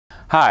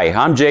Hi,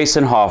 I'm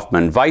Jason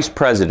Hoffman, Vice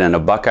President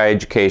of Buckeye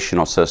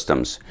Educational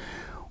Systems.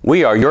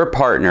 We are your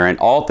partner in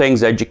all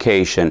things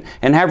education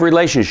and have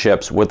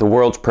relationships with the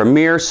world's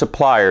premier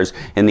suppliers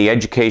in the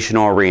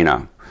educational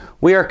arena.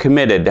 We are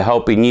committed to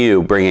helping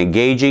you bring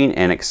engaging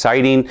and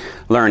exciting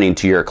learning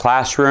to your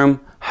classroom,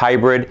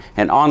 hybrid,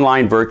 and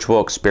online virtual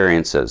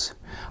experiences.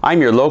 I'm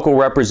your local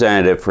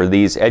representative for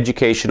these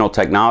educational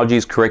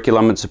technologies,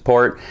 curriculum, and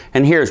support,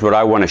 and here's what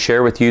I want to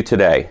share with you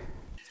today.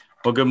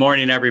 Well, good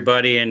morning,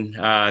 everybody, and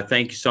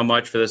thank you so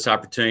much for this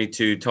opportunity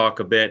to talk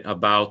a bit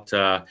about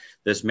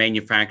this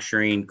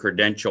manufacturing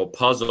credential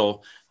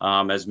puzzle,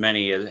 as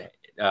many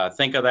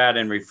think of that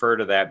and refer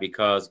to that,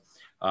 because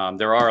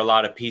there are a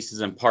lot of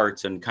pieces and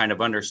parts, and kind of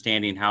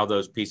understanding how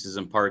those pieces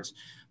and parts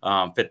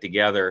fit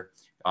together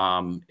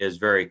is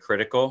very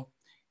critical.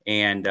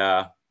 And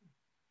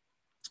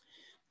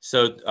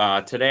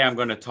so today I'm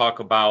going to talk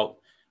about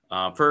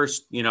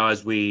first,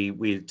 as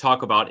we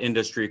talk about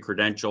industry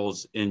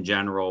credentials in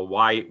general,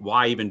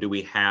 why even do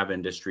we have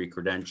industry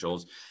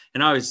credentials?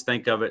 And I always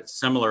think of it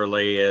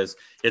similarly as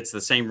it's the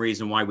same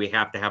reason why we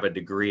have to have a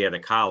degree at a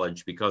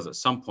college, because at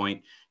some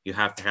point you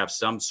have to have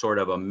some sort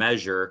of a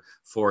measure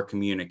for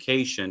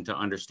communication to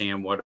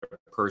understand what a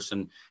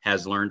person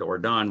has learned or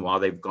done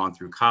while they've gone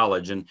through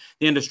college. And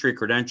the industry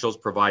credentials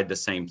provide the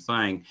same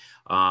thing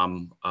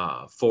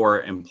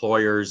for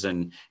employers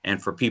and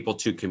for people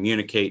to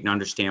communicate and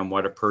understand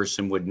what a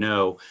person would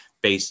know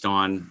based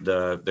on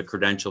the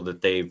credential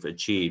that they've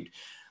achieved.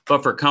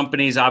 But for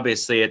companies,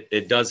 obviously,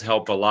 it does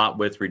help a lot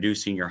with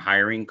reducing your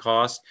hiring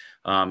costs,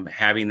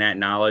 having that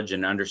knowledge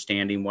and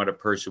understanding what a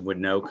person would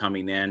know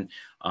coming in,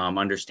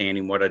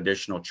 understanding what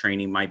additional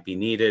training might be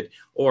needed,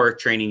 or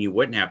training you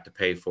wouldn't have to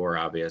pay for,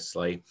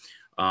 obviously.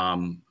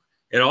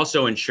 It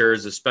also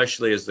ensures,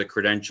 especially as the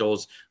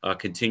credentials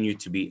continue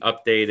to be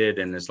updated,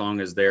 and as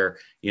long as they're,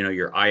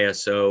 your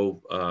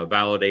ISO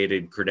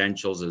validated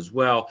credentials as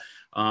well,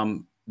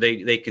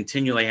 they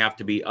continually have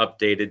to be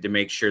updated to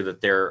make sure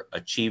that they're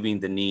achieving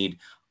the need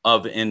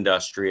of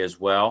industry as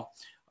well.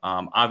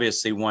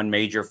 Obviously, one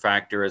major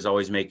factor is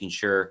always making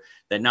sure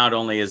that not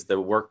only is the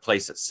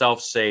workplace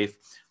itself safe,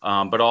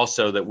 but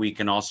also that we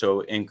can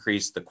also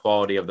increase the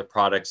quality of the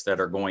products that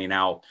are going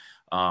out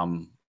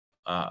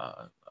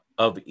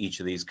of each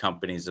of these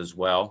companies as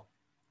well.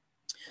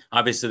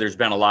 Obviously, there's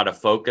been a lot of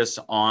focus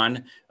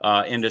on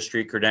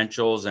industry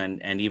credentials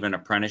and even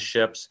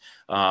apprenticeships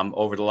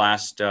over the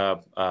last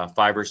 5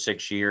 or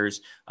 6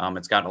 years.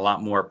 It's gotten a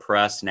lot more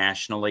press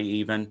nationally,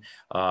 even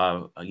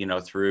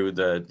through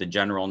the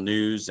general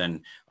news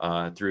and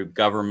through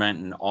government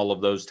and all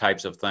of those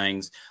types of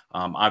things.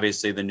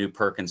 Obviously, the new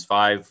Perkins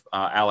 5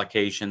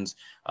 allocations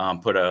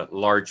put a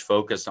large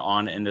focus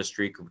on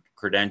industry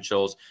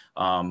credentials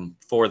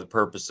for the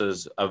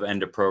purposes of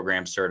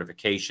end-of-program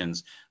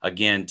certifications,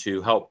 again,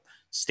 to help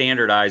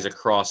standardize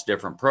across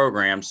different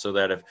programs, so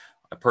that if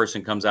a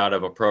person comes out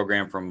of a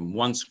program from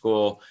one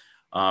school,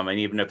 and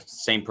even if it's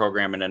the same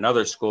program in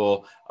another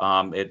school,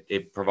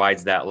 it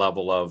provides that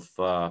level of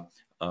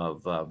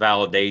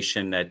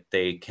validation that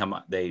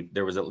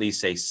there was at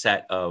least a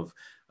set of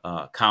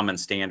common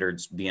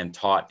standards being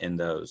taught in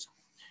those.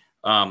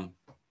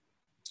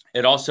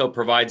 It also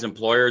provides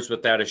employers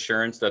with that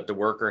assurance that the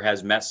worker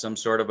has met some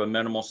sort of a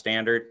minimal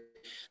standard.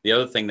 The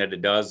other thing that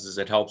it does is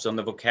it helps on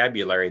the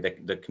vocabulary,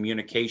 the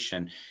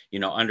communication,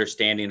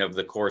 understanding of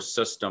the course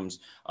systems,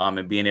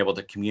 and being able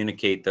to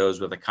communicate those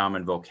with a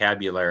common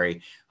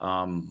vocabulary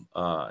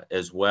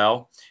as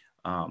well.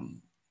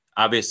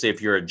 Obviously,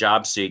 if you're a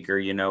job seeker,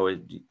 a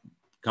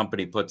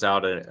company puts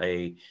out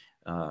a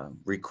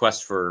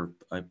request for,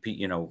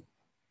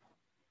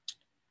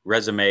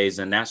 resumes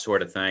and that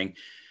sort of thing.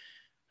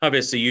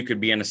 Obviously, you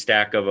could be in a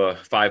stack of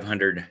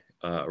 500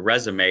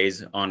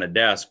 resumes on a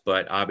desk,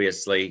 but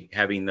obviously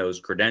having those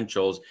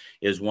credentials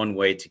is one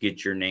way to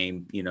get your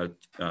name,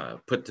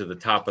 put to the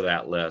top of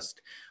that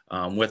list.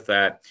 With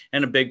that,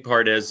 and a big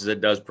part is it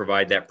does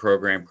provide that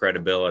program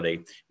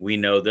credibility. We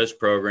know this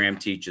program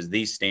teaches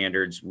these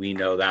standards. We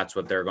know that's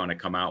what they're going to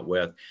come out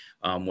with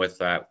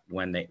that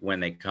when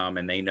they come,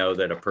 and they know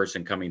that a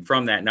person coming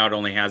from that not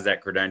only has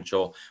that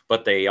credential,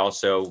 but they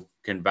also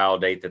can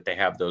validate that they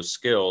have those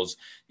skills,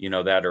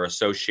 that are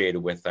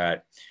associated with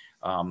that.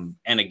 And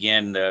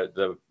again,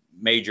 the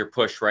major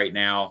push right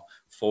now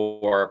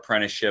for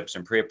apprenticeships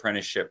and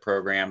pre-apprenticeship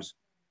programs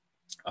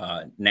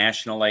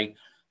nationally,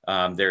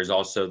 there's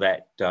also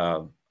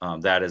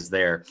that is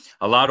there.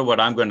 A lot of what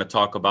I'm going to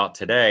talk about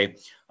today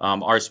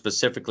are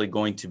specifically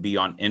going to be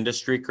on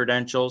industry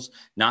credentials,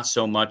 not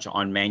so much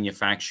on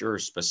manufacturer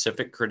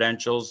specific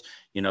credentials.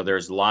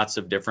 There's lots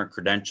of different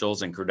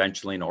credentials and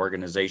credentialing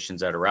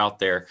organizations that are out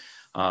there.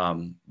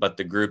 But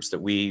the groups that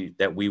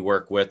we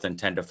work with and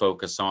tend to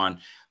focus on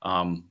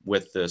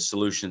with the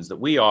solutions that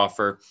we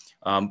offer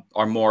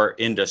are more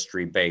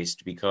industry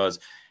based, because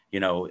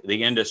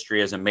the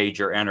industry is a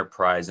major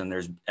enterprise, and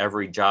there's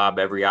every job,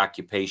 every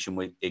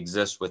occupation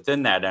exists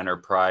within that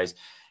enterprise.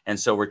 And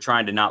so we're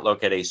trying to not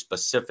look at a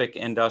specific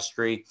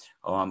industry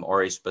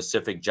or a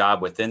specific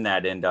job within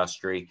that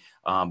industry,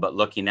 but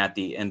looking at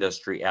the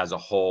industry as a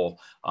whole.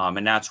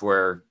 And that's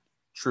where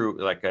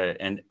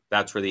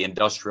that's where the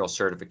industrial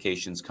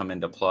certifications come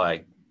into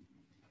play.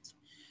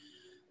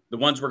 The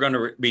ones we're going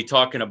to be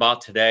talking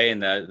about today,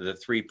 and the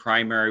three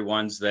primary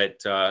ones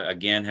that,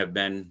 again, have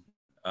been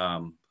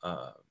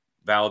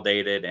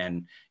validated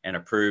and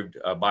approved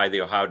by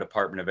the Ohio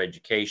Department of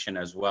Education,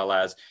 as well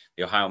as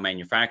the Ohio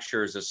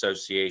Manufacturers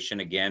Association,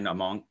 again,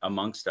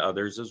 amongst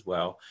others as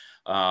well.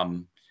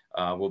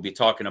 We'll be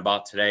talking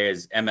about today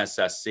is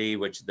MSSC,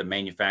 which is the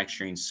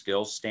Manufacturing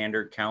Skills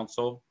Standard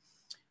Council,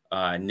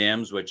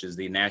 NIMS, which is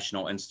the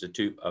National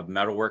Institute of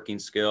Metalworking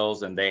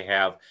Skills, and they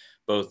have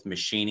both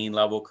machining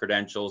level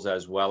credentials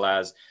as well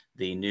as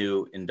the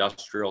new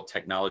Industrial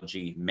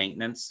Technology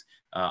Maintenance,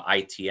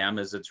 ITM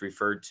as it's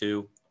referred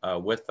to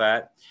with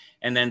that.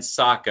 And then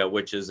SACA,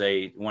 which is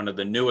one of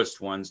the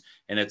newest ones,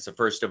 and it's the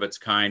first of its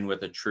kind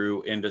with a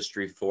true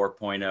Industry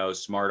 4.0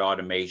 smart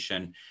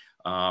automation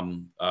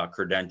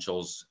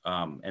credentials.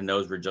 And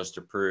those were just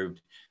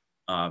approved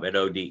at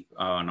OD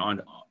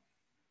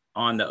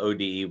on the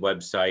ODE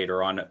website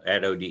or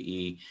at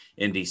ODE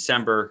in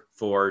December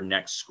for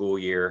next school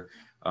year.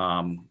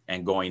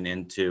 And going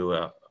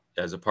into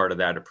as a part of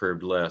that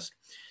approved list.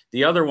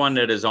 The other one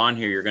that is on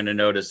here, you're going to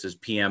notice, is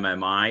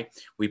PMMI.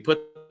 We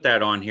put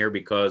that on here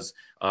because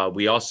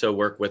we also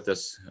work with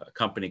this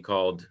company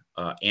called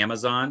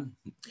Amazon,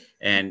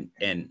 and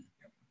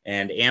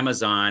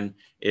Amazon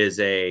is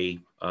they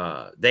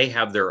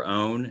have their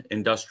own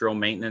industrial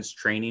maintenance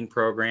training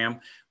program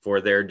for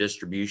their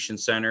distribution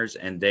centers,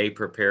 and they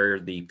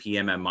prepare the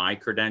PMMI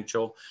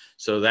credential.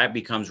 So that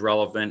becomes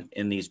relevant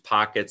in these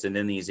pockets and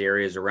in these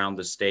areas around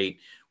the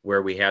state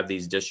where we have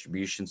these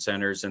distribution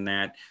centers and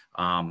that.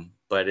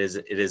 But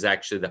it is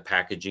actually the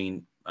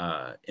Packaging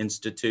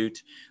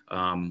Institute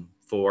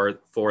for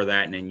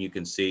that, and then you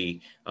can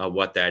see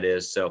what that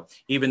is. So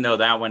even though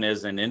that one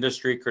is an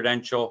industry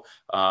credential,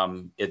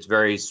 it's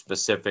very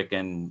specific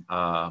and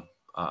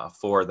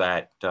for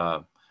that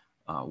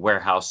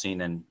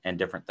warehousing and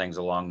different things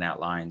along that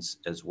lines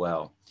as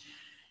well.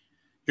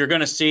 You're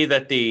going to see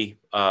that the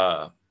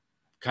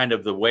kind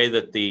of the way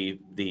that the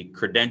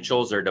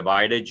credentials are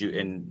divided,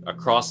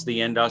 across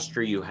the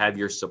industry, you have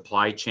your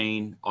supply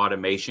chain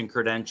automation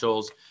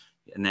credentials,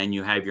 and then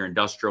you have your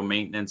industrial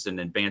maintenance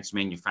and advanced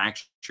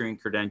manufacturing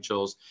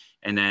credentials,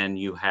 and then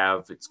you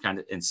have, it's kind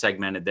of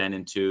segmented then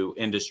into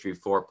Industry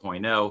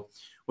 4.0,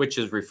 which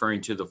is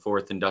referring to the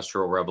fourth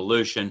industrial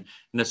revolution.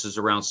 And this is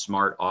around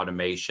smart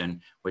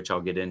automation, which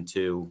I'll get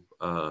into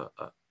a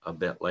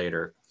bit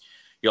later.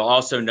 You'll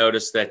also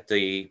notice that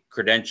the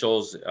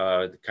credentials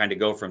kind of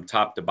go from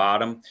top to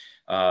bottom,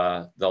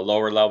 the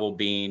lower level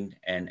being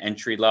an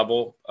entry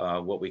level,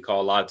 what we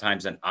call a lot of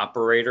times an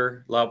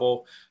operator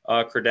level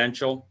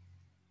credential.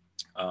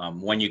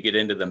 When you get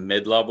into the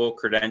mid-level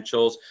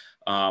credentials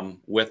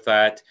with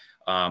that,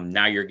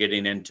 now you're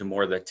getting into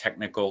more the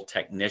technical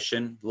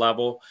technician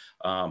level,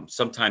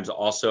 sometimes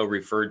also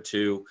referred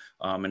to,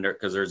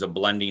 because there's a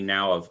blending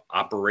now of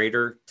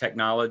operation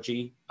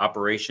technology,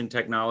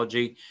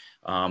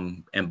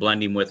 and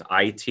blending with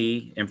IT,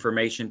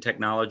 information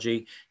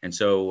technology. And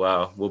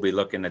so we'll be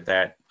looking at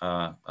that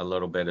a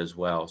little bit as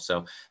well.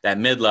 So that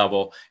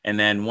mid-level, and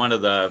then one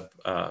of the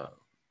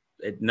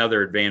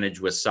another advantage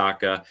with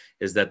SACA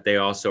is that they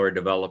also are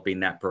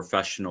developing that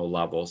professional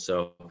level.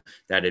 So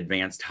that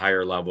advanced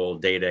higher level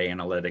data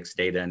analytics,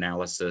 data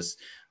analysis,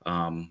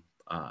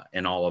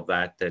 and all of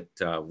that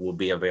will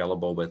be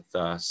available with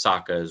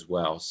SACA as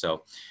well.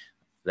 So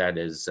that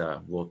is,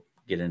 we'll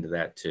get into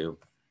that too.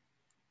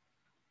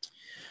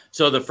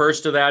 So the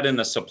first of that in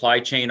the supply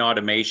chain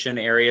automation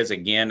areas,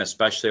 again,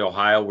 especially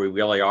Ohio, we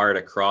really are at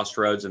a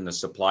crossroads in the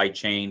supply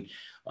chain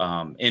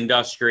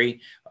industry.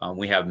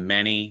 We have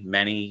many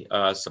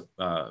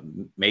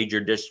major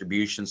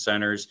distribution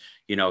centers,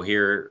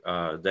 here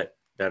that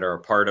are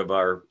a part of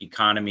our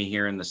economy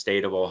here in the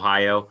state of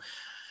Ohio.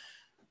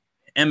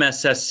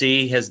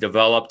 MSSC has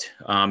developed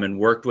and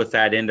worked with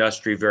that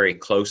industry very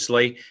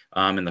closely.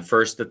 And the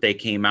first that they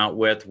came out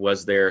with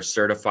was their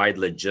certified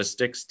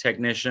logistics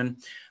technician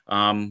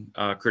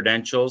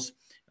credentials.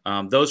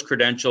 Those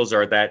credentials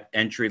are that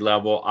entry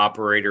level,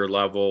 operator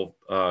level,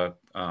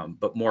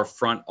 but more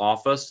front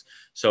office.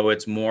 So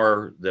it's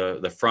more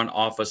the front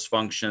office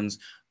functions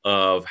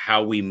of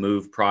how we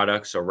move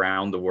products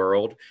around the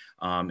world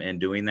and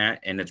doing that.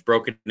 And it's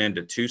broken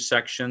into two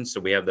sections. So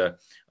we have the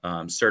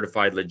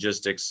Certified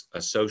Logistics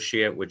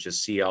Associate, which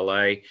is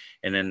CLA,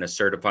 and then the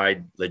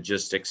Certified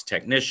Logistics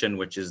Technician,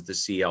 which is the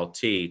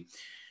CLT.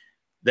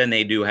 Then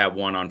they do have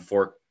one on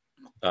forklift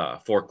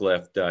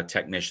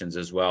technicians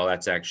as well.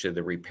 That's actually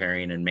the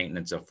repairing and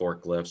maintenance of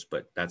forklifts,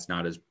 but that's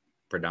not as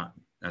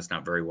that's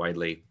not very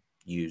widely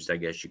used, I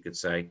guess you could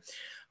say,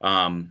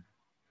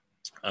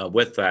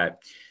 with that.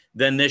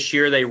 Then this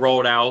year they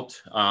rolled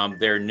out one of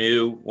their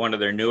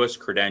newest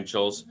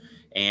credentials,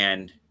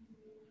 and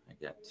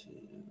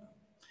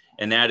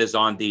that is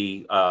on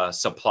the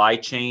supply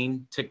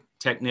chain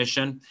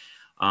technician.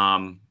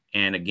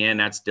 And again,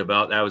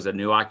 that was a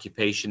new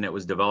occupation that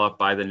was developed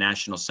by the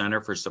National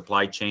Center for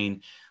Supply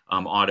Chain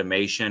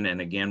Automation,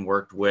 and again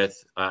worked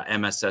with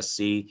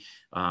MSSC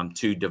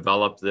to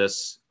develop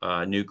this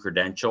new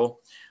credential.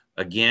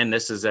 Again,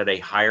 this is at a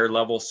higher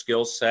level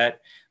skill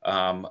set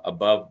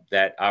above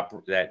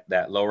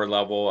that lower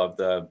level of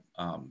the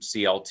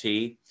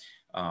CLT.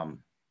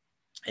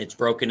 It's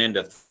broken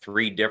into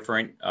 3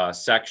 different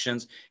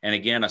sections, and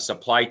again, a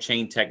supply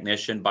chain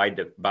technician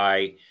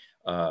by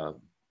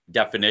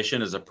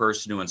definition is a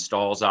person who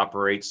installs,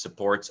 operates,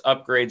 supports,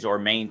 upgrades, or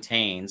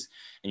maintains.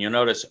 And you'll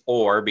notice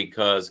 "or"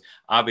 because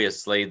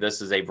obviously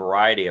this is a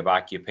variety of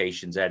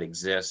occupations that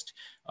exist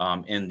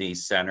in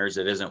these centers.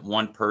 It isn't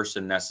one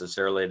person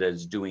necessarily that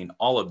is doing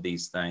all of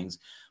these things,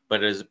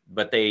 but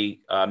they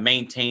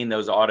maintain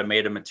those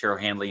automated material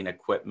handling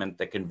equipment,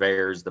 the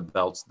conveyors, the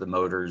belts, the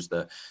motors,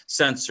 the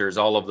sensors,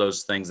 all of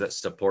those things that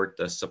support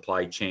the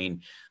supply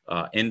chain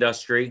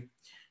industry.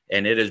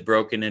 And it is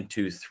broken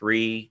into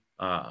 3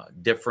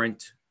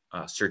 different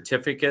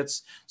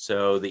certificates.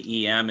 So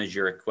the EM is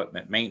your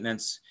equipment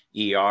maintenance,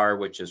 ER,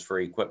 which is for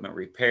equipment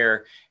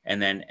repair,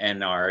 and then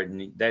NR.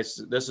 And this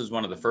is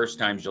one of the first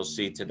times you'll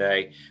see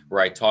today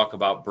where I talk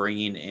about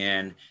bringing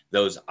in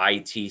those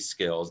IT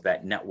skills,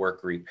 that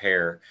network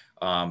repair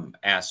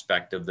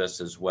aspect of this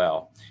as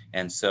well.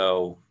 And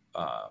so,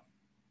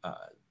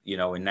 you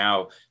know, and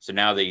now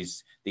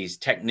these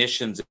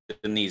technicians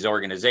in these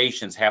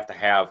organizations have to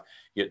have,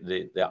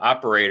 the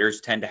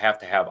operators tend to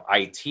have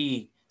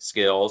IT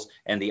skills,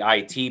 and the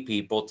IT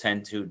people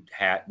tend to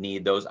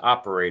need those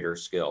operator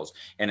skills.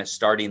 And it's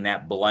starting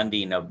that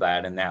blending of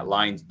that, and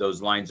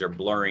those lines are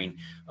blurring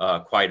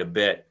quite a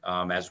bit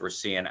as we're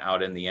seeing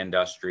out in the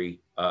industry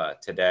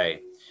today.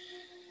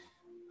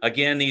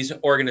 Again, these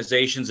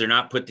organizations are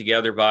not put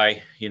together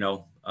by,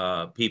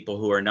 people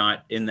who are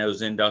not in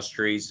those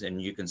industries,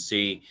 and you can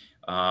see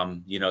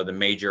the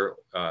major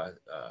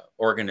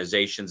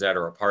organizations that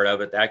are a part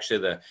of it. Actually,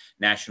 the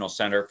National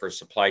Center for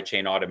Supply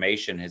Chain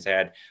Automation has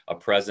had a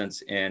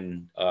presence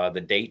in the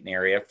Dayton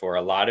area for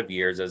a lot of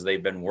years as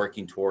they've been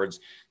working towards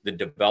the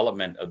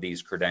development of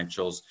these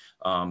credentials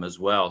as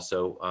well.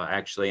 So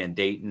actually in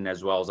Dayton,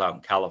 as well as out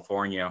in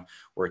California,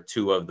 were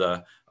 2 of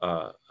the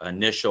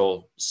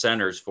initial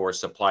centers for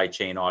supply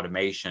chain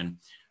automation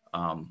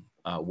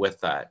with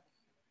that.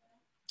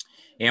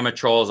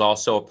 Amatrol is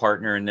also a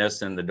partner in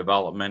this, in the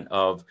development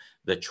of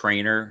the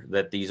trainer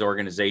that these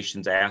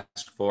organizations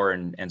ask for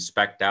and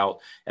spec'd out,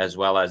 as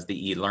well as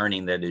the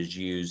e-learning that is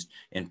used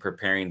in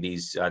preparing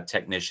these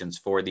technicians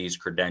for these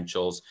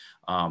credentials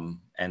and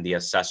the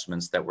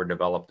assessments that were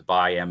developed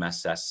by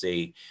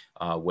MSSC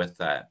with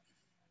that.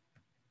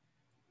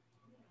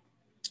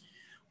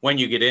 When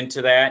you get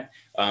into that,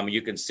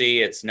 you can see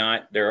it's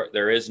not,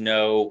 there is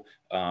no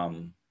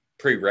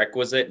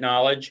prerequisite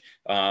knowledge.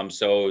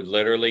 So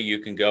literally you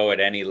can go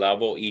at any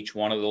level. Each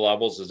one of the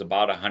levels is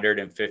about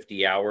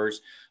 150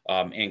 hours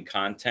in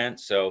content.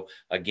 So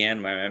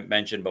again, I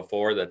mentioned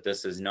before that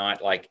this is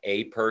not like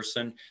a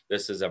person.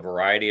 This is a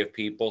variety of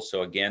people.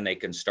 So again, they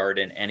can start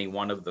in any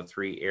one of the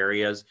 3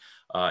 areas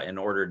in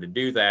order to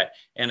do that.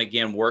 And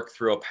again, work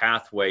through a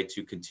pathway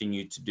to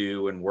continue to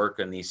do and work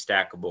on these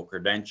stackable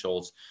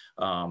credentials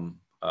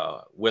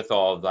with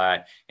all of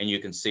that. And you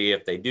can see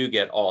if they do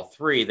get all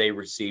 3, they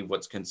receive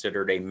what's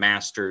considered a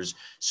master's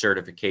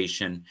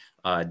certification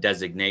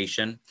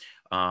designation.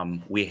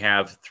 We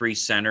have 3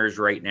 centers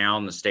right now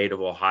in the state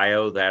of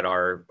Ohio that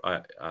are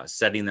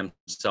setting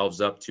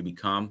themselves up to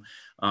become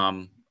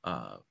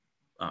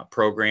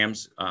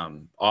programs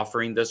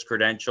offering this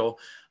credential.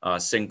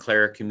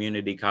 Sinclair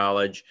Community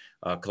College,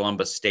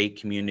 Columbus State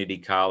Community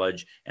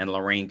College, and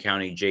Lorain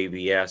County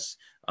JVS.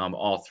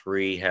 All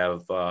 3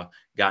 have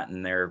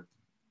gotten their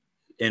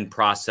in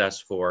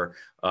process for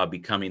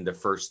becoming the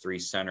first 3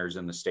 centers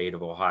in the state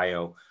of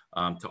Ohio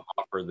to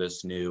offer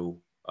this new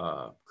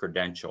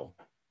credential.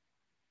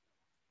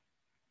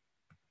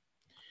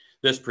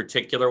 This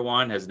particular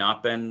one has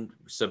not been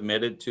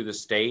submitted to the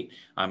state,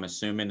 I'm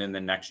assuming in the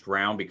next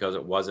round, because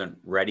it wasn't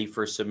ready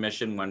for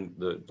submission when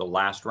the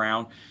last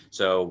round.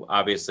 So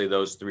obviously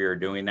those 3 are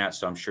doing that.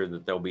 So I'm sure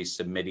that they'll be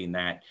submitting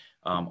that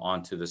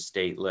onto the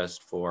state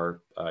list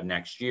for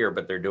next year,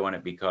 but they're doing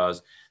it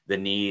because the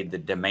need, the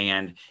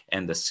demand,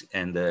 and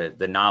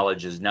the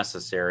knowledge is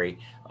necessary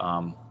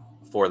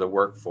for the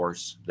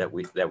workforce that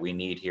we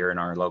need here in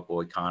our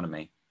local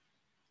economy.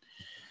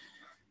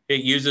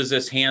 It uses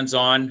this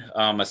hands-on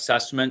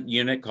assessment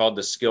unit called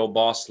the Skill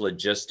Boss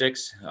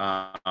Logistics.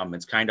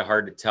 It's kind of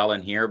hard to tell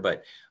in here,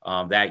 but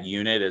that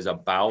unit is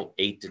about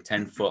 8 to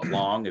 10 foot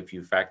long. If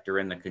you factor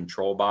in the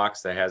control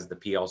box that has the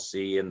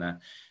PLC and the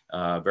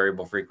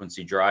variable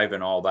frequency drive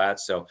and all that.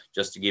 So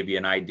just to give you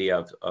an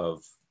idea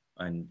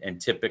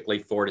and typically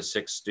 4 to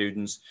 6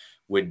 students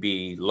would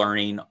be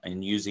learning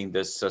and using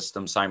this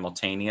system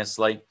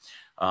simultaneously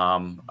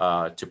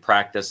to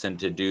practice and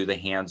to do the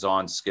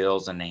hands-on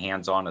skills and the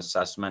hands-on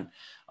assessment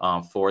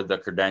for the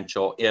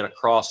credential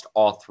across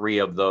all 3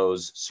 of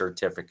those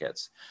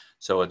certificates.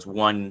 So it's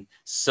one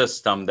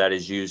system that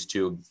is used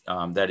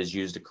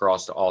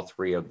across all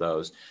three of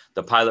those.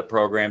 The pilot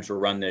programs were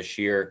run this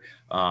year.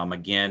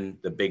 Again,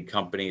 the big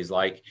companies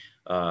like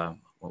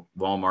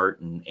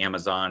Walmart and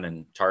Amazon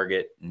and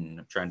Target, and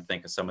I'm trying to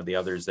think of some of the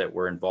others that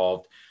were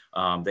involved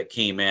that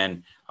came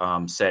in,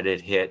 said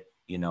it hit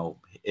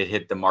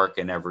the mark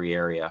in every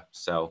area.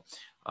 So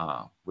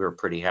we were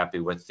pretty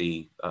happy with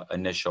the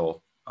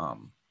initial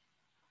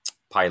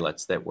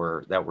pilots that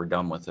were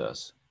done with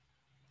this.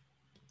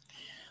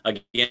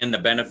 Again, the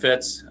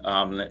benefits,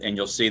 and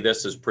you'll see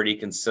this is pretty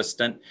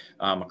consistent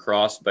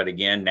across, but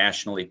again,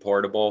 nationally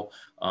portable,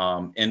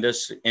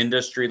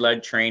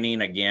 industry-led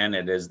training. Again,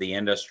 it is the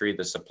industry,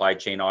 the supply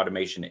chain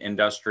automation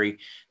industry,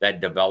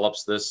 that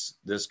develops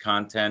this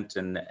content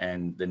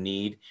and the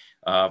need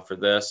for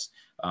this.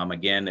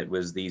 Again, it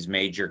was these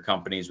major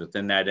companies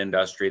within that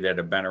industry that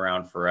have been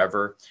around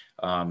forever,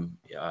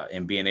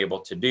 and being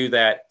able to do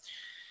that.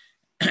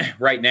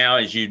 Right now,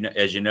 as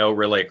you know,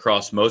 really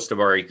across most of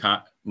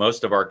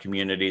our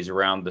communities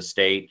around the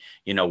state,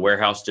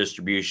 warehouse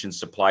distribution,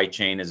 supply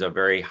chain is a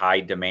very high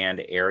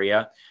demand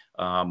area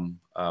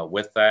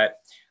with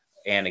that.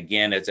 And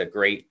again, it's a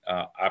great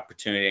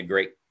opportunity, a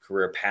great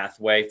career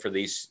pathway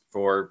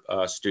for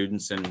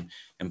students and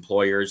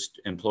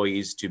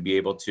employees to be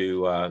able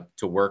to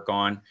work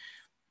on.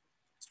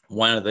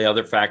 One of the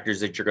other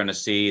factors that you're going to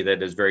see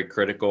that is very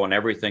critical in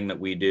everything that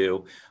we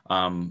do,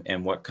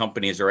 and what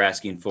companies are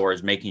asking for,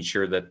 is making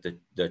sure that the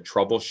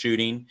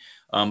troubleshooting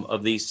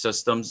of these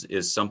systems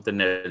is something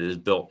that is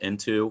built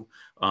into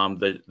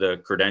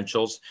the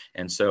credentials.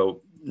 And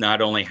so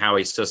not only how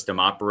a system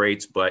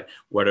operates, but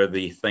what are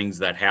the things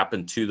that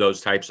happen to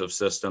those types of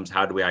systems?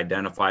 How do we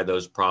identify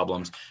those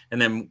problems? And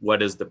then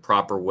what is the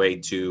proper way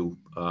to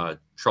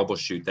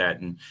troubleshoot that?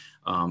 And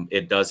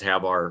it does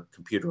have our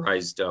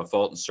computerized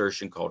fault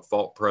insertion called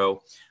Fault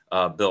Pro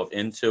built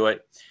into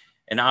it.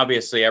 And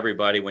obviously,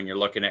 everybody, when you're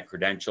looking at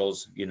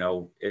credentials,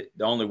 the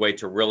only way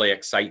to really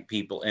excite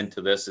people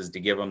into this is to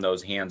give them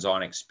those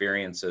hands-on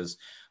experiences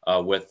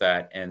with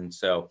that. And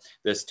so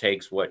this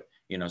takes what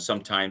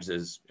sometimes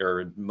is,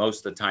 or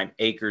most of the time,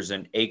 acres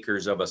and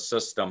acres of a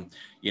system,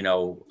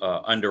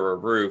 under a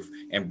roof,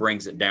 and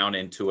brings it down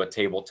into a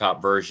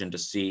tabletop version to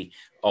see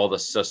all the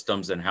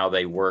systems and how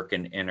they work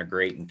and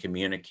integrate and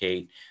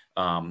communicate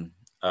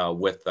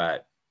with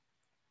that.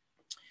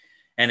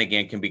 And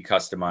again, can be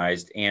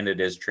customized, and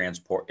it is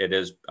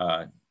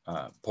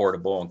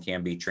portable and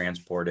can be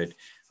transported,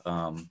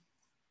 to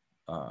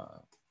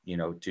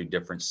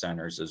different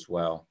centers as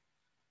well.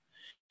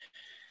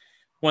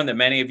 One that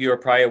many of you are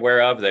probably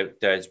aware of that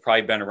has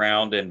probably been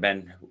around and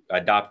been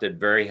adopted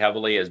very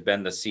heavily has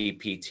been the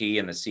CPT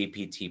and the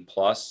CPT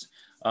Plus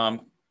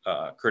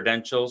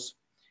credentials.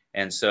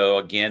 And so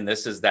again,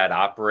 this is that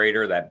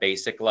operator, that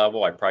basic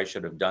level. I probably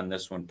should have done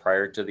this one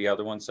prior to the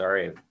other one.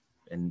 Sorry.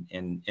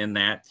 In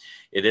that,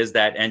 it is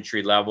that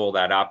entry level,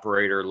 that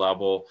operator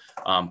level,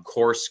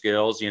 core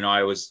skills.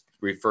 I was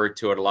referred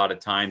to it a lot of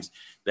times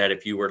that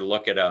if you were to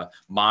look at a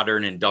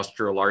modern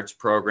industrial arts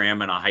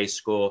program in a high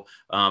school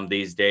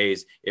these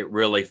days, it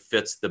really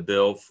fits the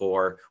bill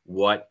for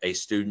what a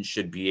student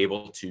should be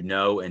able to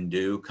know and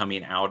do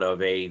coming out of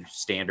a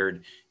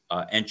standard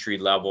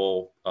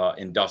entry-level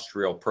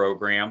industrial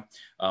program.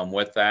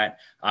 With that,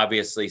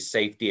 obviously,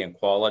 safety and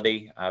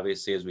quality.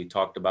 Obviously, as we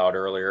talked about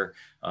earlier,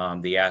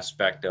 the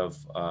aspect of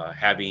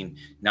having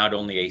not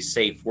only a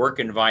safe work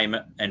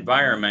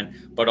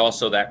environment, but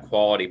also that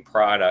quality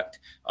product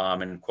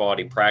and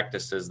quality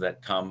practices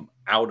that come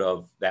out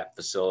of that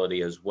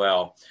facility as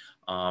well.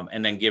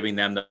 And then giving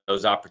them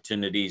those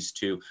opportunities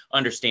to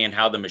understand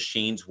how the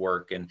machines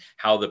work and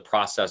how the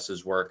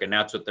processes work. And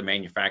that's what the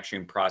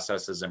manufacturing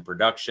processes and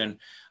production,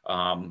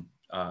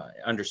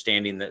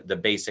 understanding the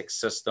basic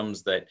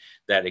systems that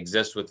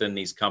exist within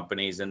these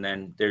companies. And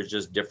then there's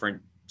just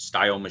different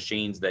style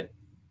machines that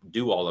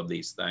do all of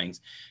these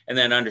things. And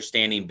then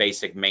understanding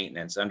basic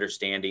maintenance,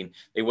 understanding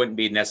they wouldn't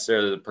be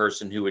necessarily the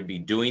person who would be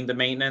doing the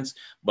maintenance,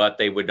 but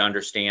they would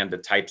understand the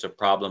types of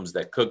problems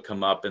that could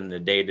come up in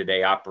the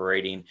day-to-day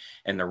operating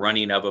and the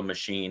running of a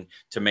machine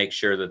to make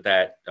sure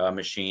that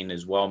machine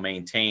is well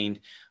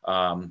maintained,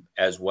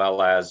 as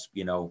well as,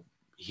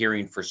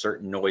 hearing for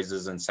certain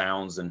noises and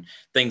sounds and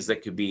things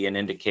that could be an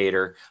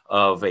indicator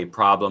of a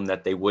problem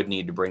that they would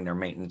need to bring their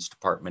maintenance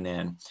department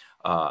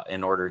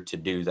in order to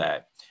do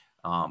that.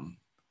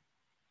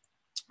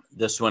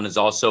 This one is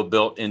also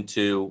built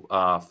into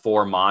 4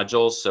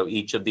 modules. So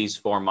each of these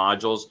 4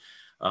 modules,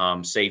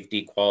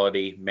 safety,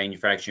 quality,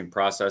 manufacturing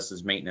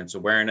processes, maintenance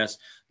awareness,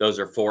 those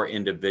are 4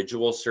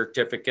 individual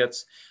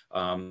certificates.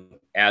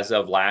 As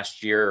of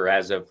last year, or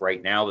as of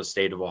right now, the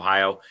state of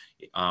Ohio,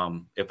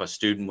 if a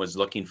student was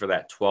looking for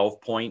that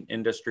 12-point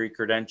industry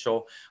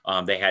credential,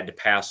 they had to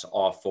pass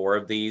all 4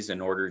 of these in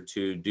order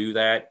to do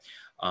that.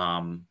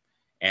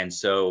 And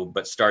so,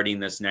 but starting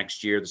this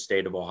next year, the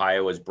state of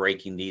Ohio is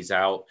breaking these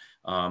out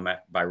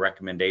by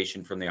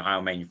recommendation from the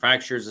Ohio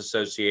Manufacturers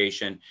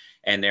Association,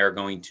 and they're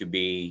going to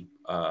be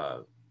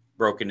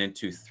broken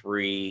into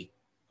 3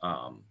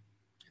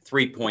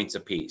 points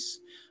apiece.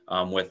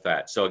 with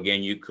that. So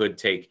again, you could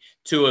take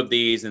 2 of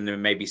these and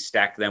then maybe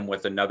stack them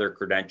with another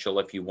credential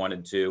if you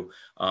wanted to,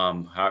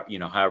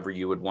 however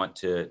you would want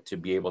to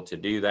be able to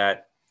do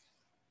that.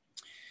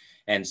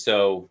 And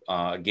so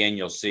again,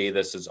 you'll see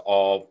this is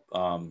all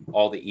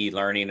the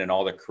e-learning and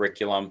all the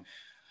curriculum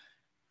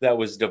that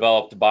was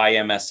developed by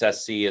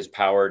MSSC is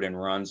powered and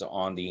runs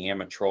on the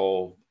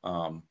Amatrol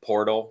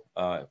portal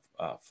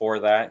for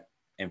that,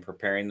 and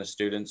preparing the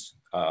students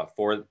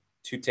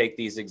to take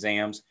these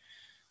exams.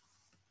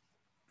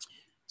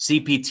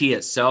 CPT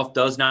itself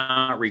does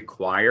not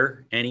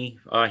require any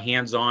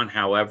hands-on.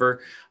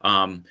 However,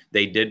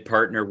 they did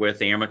partner with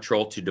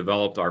Amatrol to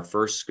develop our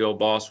first Skill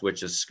Boss,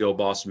 which is Skill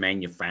Boss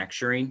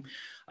Manufacturing.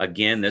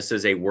 Again, this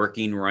is a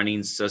working,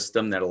 running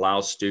system that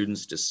allows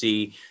students to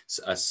see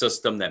a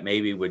system that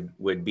maybe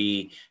would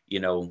be,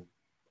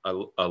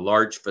 a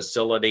large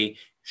facility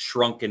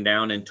shrunken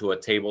down into a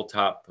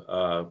tabletop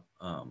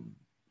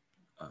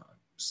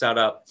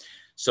setup,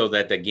 so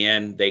that,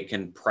 again, they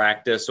can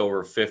practice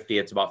over 50,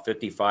 it's about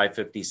 55,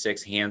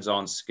 56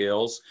 hands-on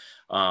skills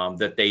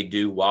that they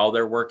do while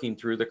they're working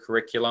through the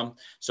curriculum.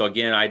 So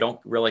again, I don't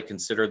really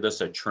consider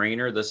this a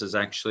trainer. This is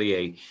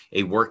actually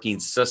a working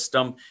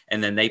system,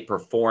 and then they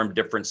perform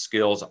different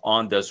skills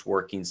on this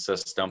working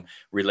system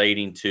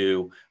relating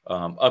to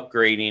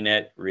upgrading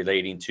it,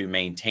 relating to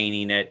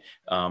maintaining it,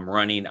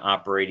 running,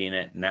 operating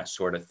it, and that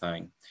sort of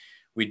thing.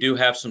 We do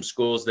have some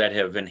schools that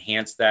have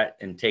enhanced that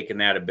and taken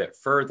that a bit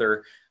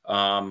further.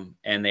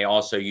 And they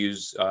also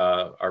use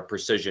our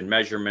precision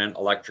measurement,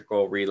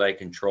 electrical relay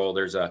control.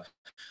 There's a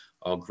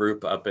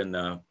group up in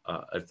the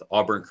at the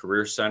Auburn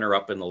Career Center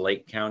up in the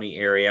Lake County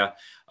area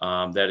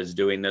that is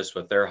doing this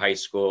with their high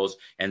schools.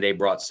 And they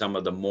brought some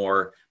of the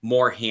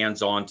more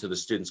hands-on to the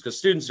students, because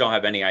students don't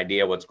have any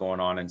idea what's going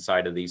on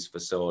inside of these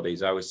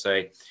facilities. I always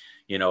say,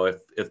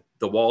 if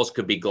the walls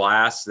could be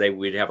glass,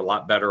 we'd have a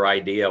lot better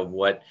idea of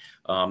what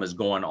is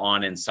going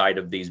on inside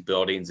of these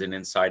buildings and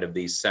inside of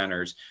these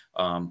centers.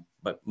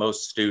 But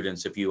most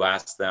students, if you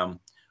ask them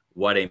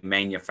what a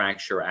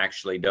manufacturer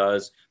actually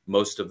does,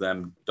 most of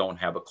them don't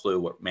have a clue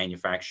what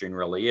manufacturing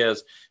really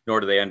is, nor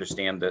do they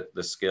understand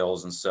the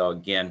skills. And so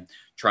again,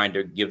 trying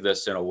to give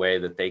this in a way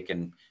that they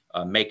can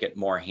make it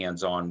more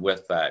hands-on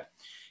with that.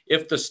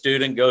 If the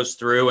student goes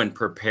through and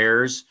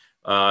prepares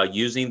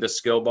using the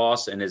Skill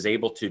Boss and is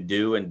able to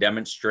do and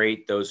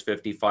demonstrate those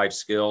 55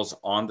 skills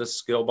on the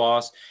Skill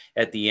Boss,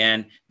 at the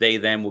end, they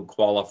then would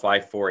qualify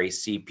for a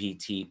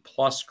CPT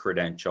plus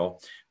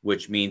credential,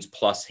 which means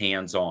plus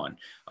hands-on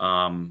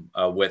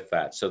with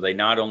that. So they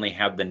not only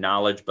have the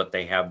knowledge, but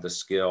they have the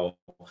skill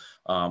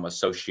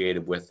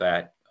associated with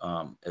that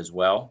as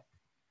well.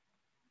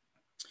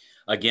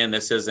 Again,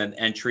 this is an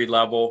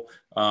entry-level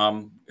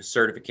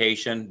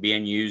certification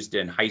being used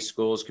in high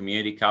schools,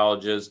 community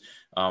colleges,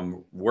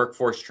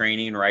 workforce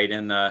training right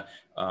in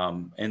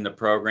the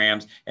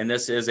programs. And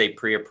this is a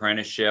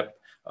pre-apprenticeship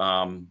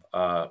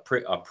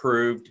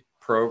approved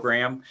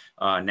program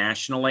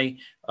nationally,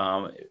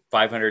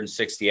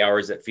 560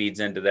 hours that feeds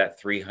into that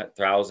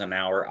 3,000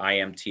 hour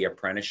IMT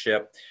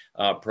apprenticeship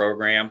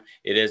program.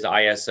 It is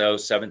ISO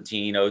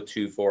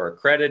 17024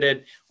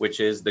 accredited, which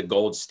is the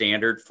gold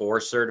standard for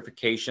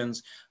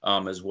certifications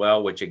as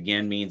well, which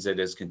again means it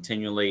is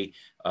continually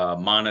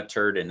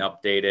monitored and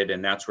updated.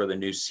 And that's where the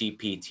new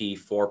CPT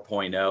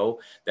 4.0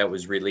 that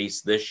was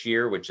released this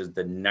year, which is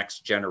the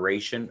next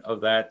generation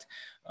of that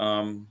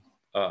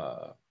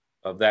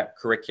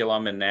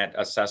curriculum and that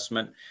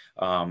assessment.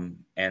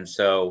 And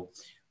so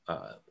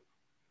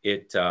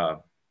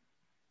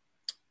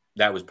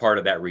that was part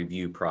of that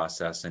review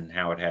process and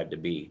how it had to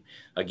be.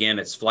 Again,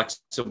 it's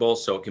flexible,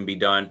 so it can be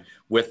done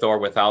with or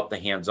without the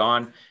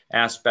hands-on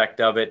aspect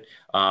of it.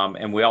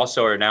 And we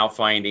also are now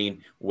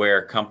finding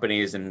where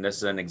companies, and this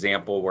is an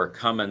example where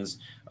Cummins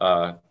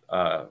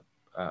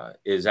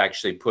is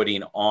actually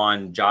putting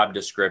on job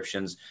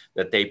descriptions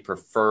that they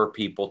prefer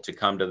people to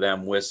come to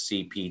them with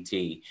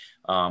CPT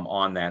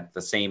on that,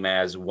 the same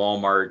as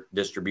Walmart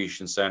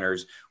distribution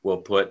centers will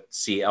put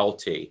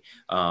CLT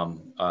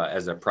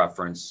as a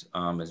preference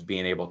as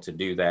being able to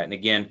do that. And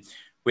again,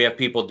 we have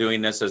people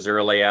doing this as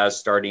early as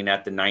starting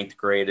at the 9th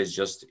grade as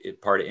just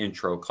part of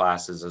intro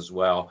classes as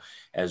well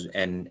as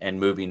and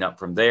moving up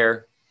from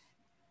there.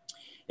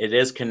 It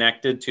is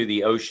connected to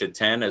the OSHA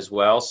 10 as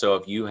well. So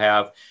if you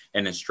have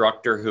an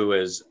instructor who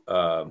is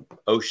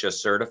OSHA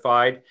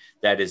certified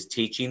that is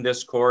teaching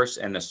this course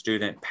and the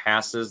student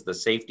passes the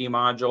safety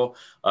module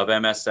of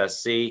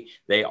MSSC,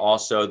 they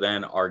also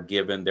then are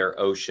given their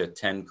OSHA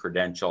 10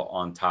 credential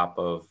on top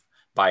of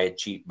by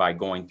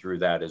going through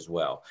that as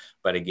well.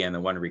 But again, the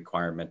one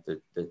requirement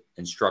that the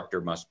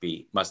instructor must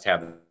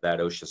have that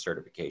OSHA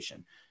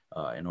certification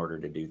in order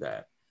to do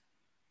that.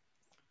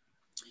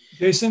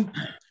 Jason?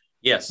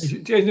 Yes.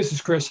 This is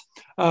Chris.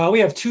 We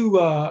have two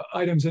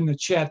items in the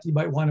chat you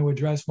might want to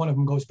address. One of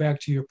them goes back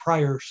to your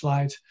prior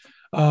slides.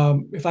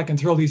 If I can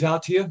throw these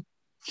out to you.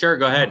 Sure,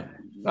 go ahead.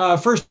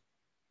 First,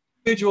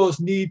 individuals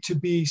need to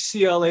be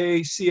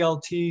CLA,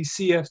 CLT,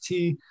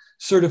 CFT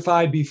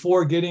certified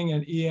before getting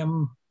an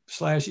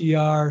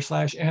EM/ER/NR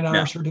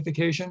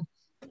certification?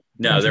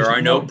 No, there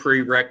are no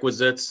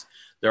prerequisites.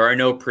 There are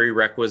no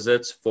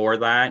prerequisites for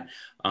that.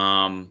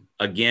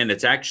 Again,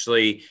 it's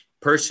actually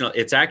personal.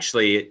 It's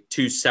actually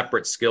two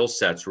separate skill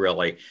sets,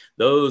 really.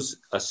 Those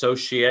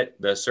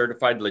associate, the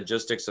certified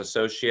logistics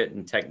associate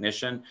and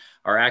technician,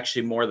 are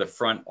actually more the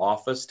front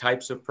office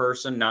types of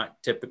person,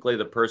 not typically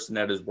the person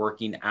that is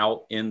working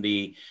out in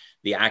the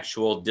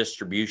actual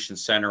distribution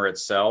center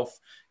itself.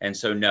 And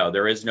so, no,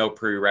 there is no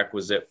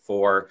prerequisite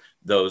for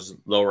those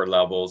lower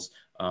levels.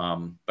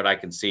 But I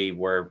can see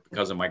where,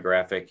 because of my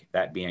graphic,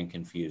 that being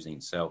confusing.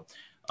 So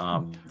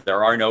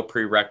there are no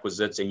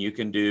prerequisites, and you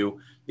can do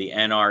the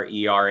NR,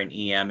 ER, and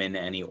EM in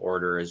any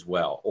order as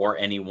well, or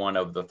any one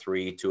of the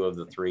three, two of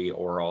the three,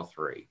 or all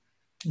three.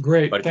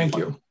 Great, thank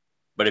you.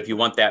 But if you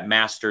want that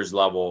master's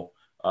level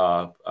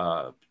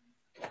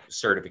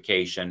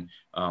certification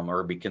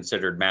or be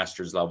considered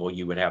master's level,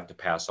 you would have to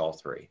pass all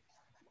three.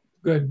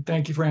 Good,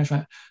 thank you for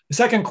answering that. The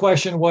second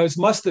question was,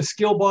 must the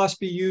skill boss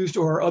be used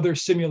or are other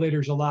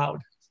simulators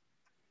allowed?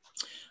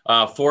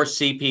 For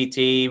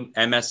CPT,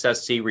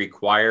 MSSC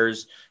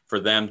requires for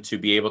them to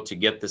be able to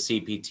get the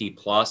CPT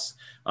plus.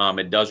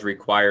 It does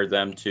require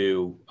them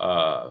to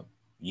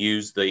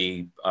use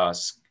the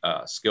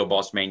skill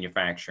boss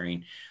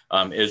manufacturing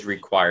is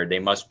required. They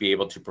must be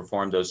able to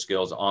perform those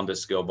skills on the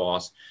skill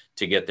boss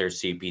to get their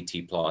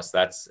CPT plus.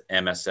 That's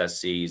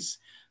MSSC's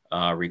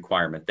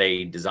requirement.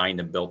 They designed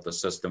and built the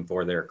system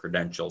for their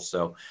credentials.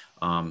 So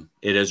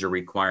it is a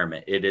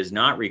requirement. It is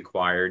not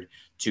required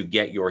to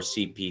get your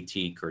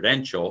CPT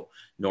credential,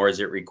 nor is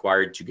it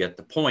required to get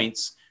the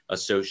points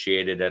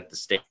associated at the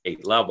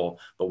state level.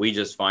 But we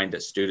just find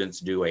that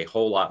students do a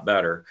whole lot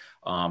better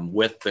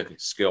with the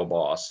skill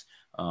boss,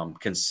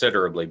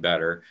 considerably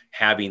better,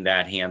 having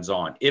that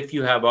hands-on. If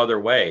you have other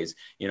ways,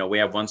 you know, we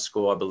have one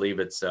school, I believe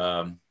it's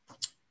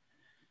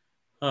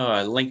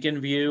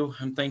Lincoln View,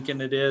 I'm thinking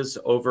it is,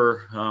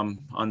 over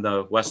on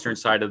the western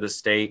side of the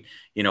state.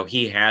 You know,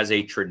 he has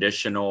a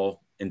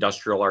traditional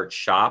industrial arts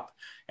shop.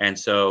 And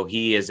so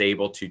he is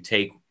able to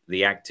take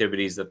the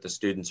activities that the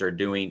students are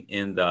doing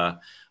in the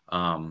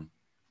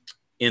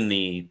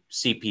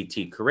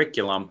CPT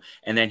curriculum,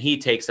 and then he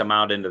takes them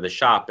out into the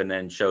shop and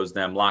then shows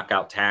them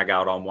lockout, tag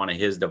out on one of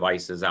his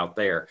devices out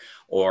there,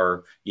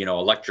 or, you know,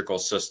 electrical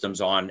systems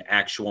on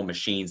actual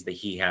machines that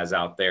he has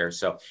out there.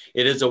 So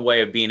it is a way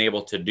of being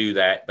able to do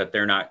that, but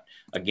they're not,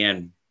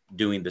 again,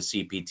 doing the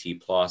CPT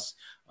plus.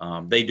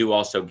 They do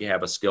also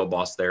have a skill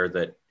boss there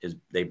that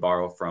they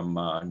borrow from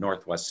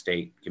Northwest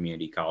State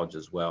Community College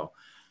as well,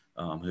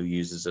 who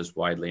uses this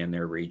widely in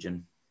their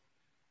region.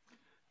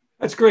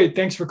 That's great.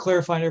 Thanks for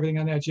clarifying everything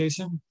on that,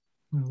 Jason.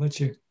 I'll let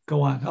you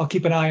go on. I'll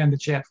keep an eye on the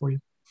chat for you.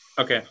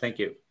 Okay, thank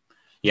you.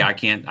 Yeah, I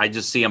can't. I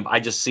just see them. I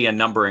just see a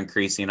number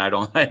increasing. I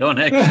don't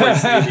actually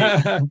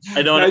see.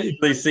 I don't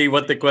actually see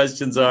what the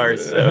questions are.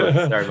 So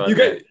sorry about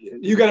that.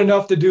 You got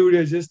enough to do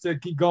to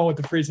keep going with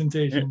the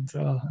presentation.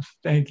 So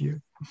thank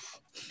you.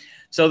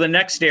 So the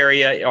next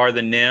area are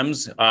the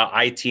NIMS,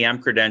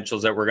 ITM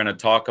credentials that we're going to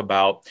talk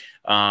about.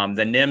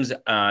 The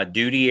NIMS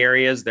duty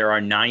areas, there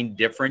are 9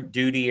 different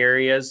duty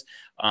areas.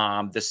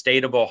 The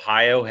state of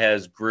Ohio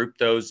has grouped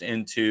those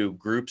into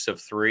groups of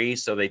 3.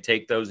 So they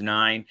take those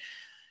 9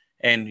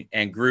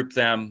 and group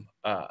them.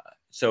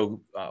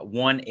 So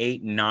 1,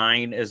 8, and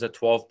 9 is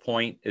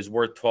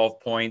worth 12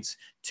 points.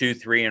 2,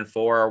 3, and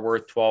 4 are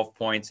worth 12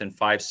 points, and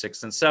 5,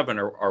 6, and 7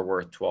 are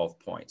worth 12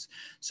 points.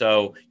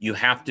 So you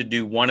have to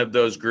do one of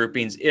those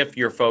groupings if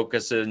your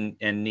focus and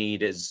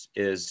need is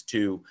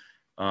to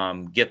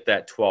get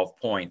that 12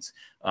 points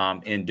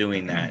in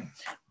doing that.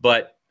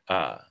 But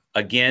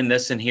again,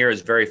 this in here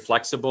is very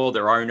flexible.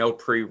 There are no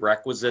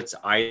prerequisites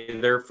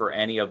either for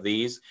any of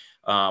these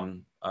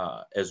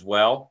as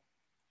well.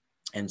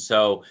 And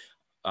so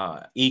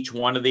each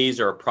one of these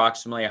are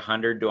approximately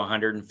 100 to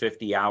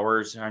 150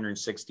 hours,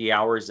 160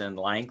 hours in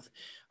length.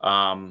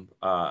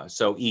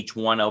 So each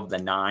one of the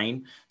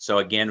 9. So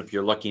again, if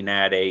you're looking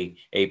at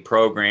a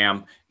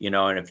program, you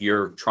know, and if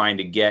you're trying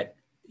to get,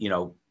 you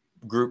know,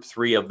 group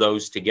 3 of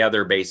those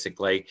together,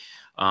 basically,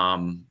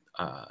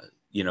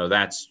 you know,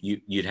 that's,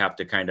 you'd have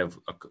to kind of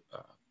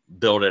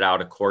build it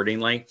out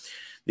accordingly.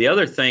 The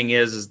other thing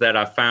is that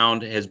I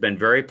found has been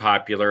very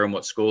popular and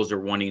what schools are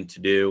wanting to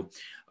do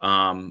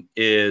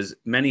is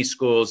many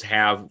schools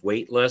have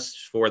wait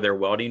lists for their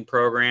welding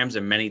programs,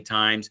 and many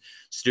times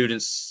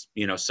students,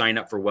 you know, sign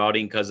up for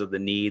welding because of the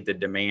need, the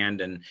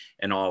demand,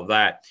 and all of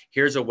that.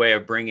 Here's a way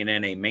of bringing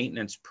in a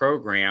maintenance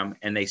program,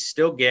 and they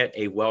still get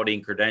a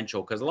welding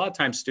credential, because a lot of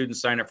times students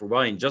sign up for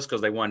welding just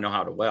because they want to know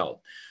how to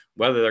weld.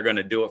 Whether they're going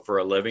to do it for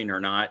a living or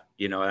not,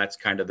 you know, that's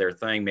kind of their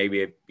thing.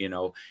 Maybe, you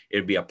know,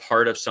 it'd be a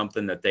part of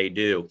something that they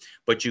do.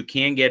 But you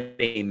can get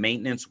a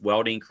maintenance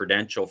welding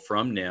credential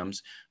from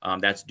NIMS.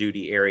 That's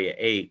duty area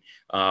 8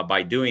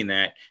 by doing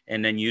that.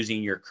 And then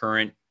using your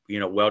current,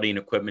 you know, welding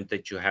equipment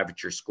that you have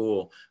at your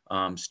school,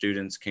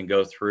 students can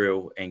go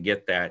through and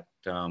get that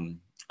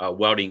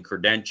welding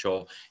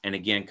credential, and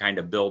again, kind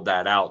of build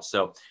that out.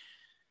 So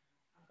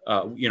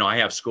I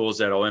have schools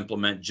that'll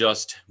implement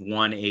just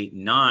 1, 8,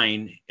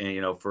 9,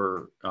 and,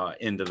 for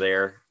into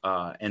there,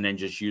 and then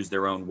just use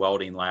their own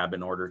welding lab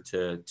in order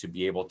to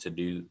be able to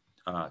do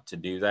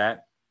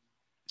that.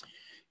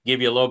 Give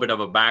you a little bit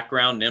of a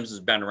background. NIMS has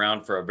been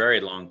around for a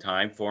very long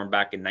time, formed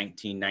back in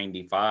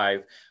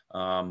 1995.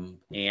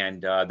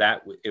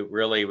 That it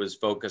really was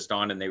focused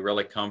on, and they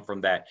really come from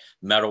that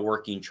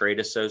Metalworking Trade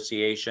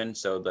Association.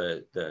 So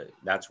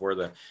that's where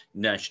the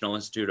National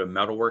Institute of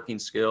Metalworking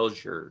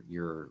Skills,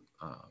 your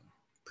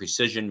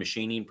precision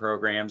machining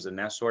programs and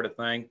that sort of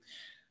thing.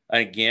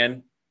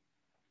 Again,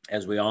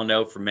 as we all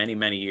know, for many,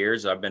 many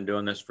years, I've been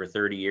doing this for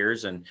 30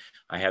 years, and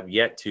I have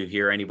yet to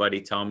hear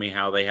anybody tell me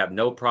how they have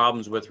no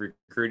problems with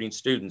recruiting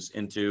students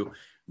into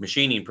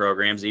machining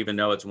programs, even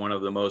though it's one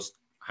of the most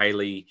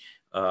highly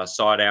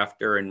sought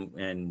after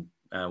and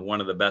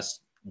one of the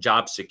best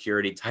job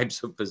security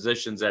types of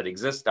positions that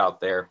exist out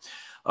there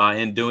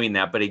in doing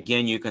that. But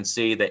again, you can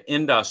see the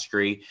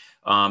industry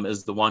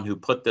is the one who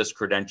put this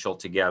credential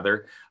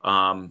together.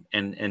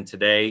 And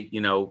today,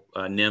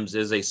 NIMS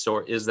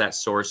is that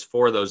source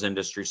for those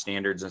industry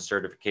standards and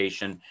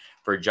certification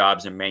for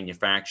jobs in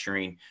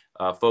manufacturing,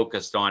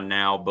 focused on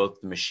now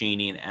both the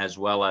machining as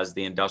well as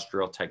the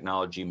industrial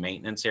technology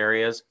maintenance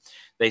areas.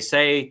 They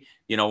say,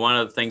 one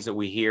of the things that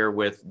we hear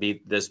with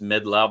this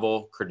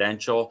mid-level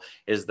credential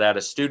is that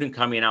a student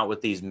coming out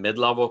with these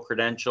mid-level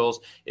credentials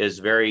is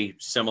very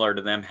similar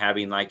to them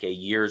having like a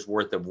year's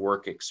worth of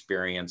work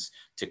experience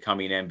to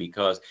coming in,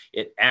 because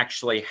it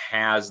actually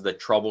has the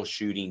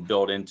troubleshooting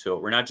built into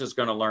it. We're not just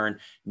going to learn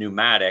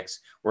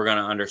pneumatics. We're going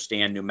to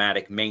understand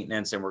pneumatic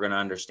maintenance, and we're going to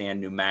understand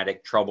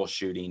pneumatic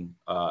troubleshooting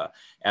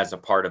as a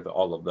part of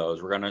all of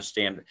those. We're going to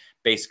understand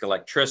basic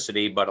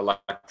electricity, but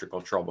electrical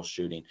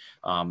troubleshooting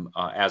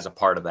as a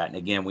part of that. And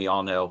again, we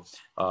all know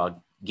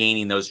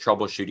gaining those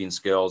troubleshooting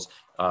skills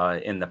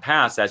in the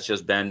past, that's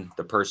just been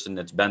the person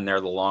that's been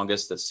there the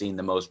longest, that's seen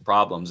the most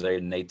problems,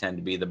 and they tend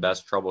to be the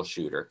best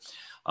troubleshooter.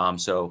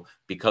 So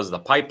because of the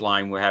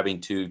pipeline, we're having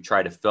to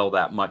try to fill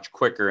that much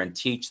quicker and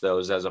teach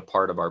those as a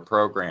part of our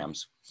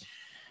programs.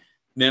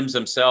 NIMS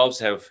themselves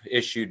have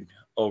issued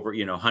over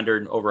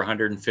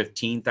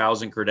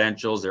 115,000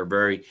 credentials. They're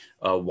very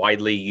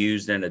widely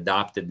used and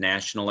adopted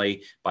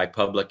nationally by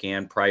public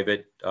and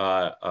private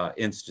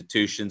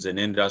institutions and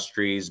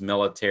industries,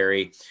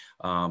 military,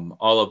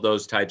 all of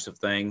those types of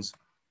things.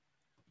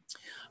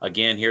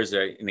 Again, here's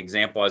an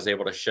example I was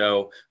able to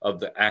show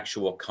of the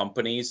actual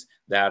companies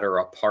that are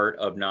a part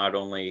of, not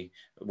only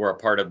were a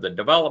part of the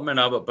development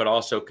of it, but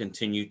also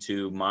continue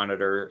to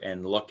monitor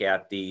and look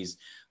at these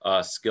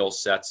skill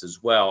sets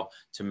as well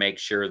to make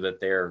sure that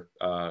they're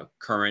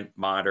current,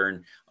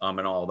 modern,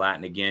 and all that.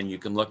 And again, you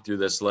can look through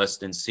this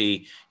list and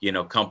see,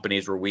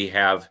 companies where we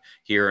have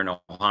here in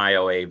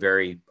Ohio a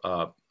very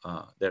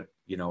that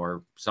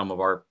are some of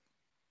our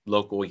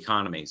local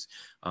economies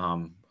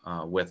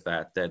with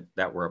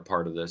that were a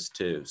part of this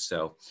too.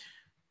 So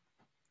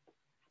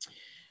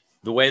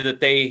the way that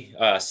they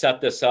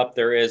set this up,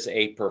 there is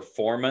a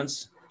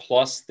performance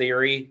plus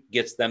theory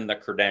gets them the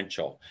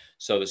credential.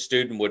 So the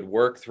student would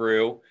work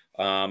through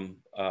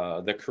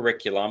the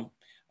curriculum.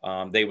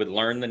 They would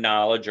learn the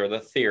knowledge or the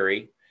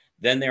theory.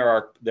 Then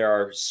there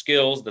are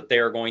skills that they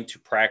are going to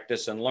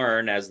practice and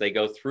learn as they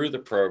go through the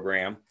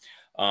program.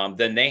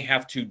 Then they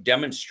have to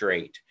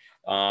demonstrate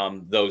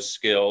those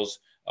skills.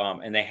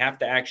 And they have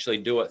to actually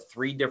do it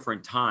 3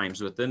 different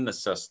times within the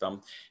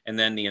system. And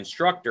then the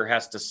instructor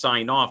has to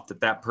sign off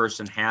that that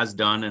person has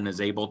done and is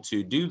able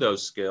to do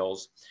those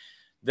skills.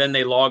 Then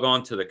they log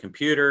on to the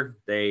computer.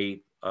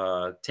 They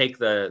take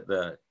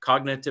the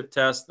cognitive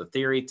test, the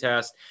theory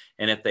test.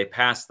 And if they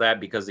pass that,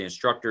 because the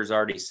instructor's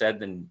already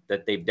said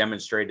that they've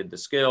demonstrated the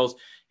skills,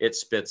 it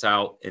spits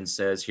out and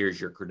says,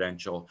 here's your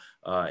credential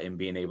in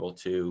being able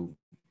to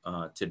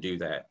do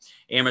that.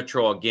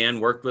 Amatrol, again,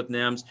 worked with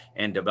NIMS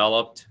and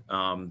developed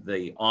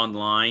the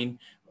online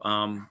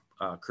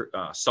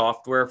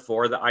software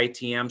for the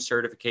ITM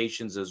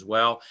certifications as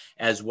well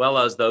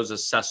as those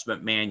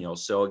assessment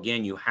manuals. So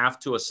again, you have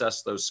to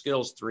assess those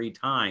skills 3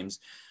 times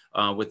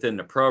within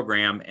the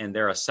program, and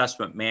their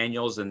assessment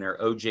manuals and their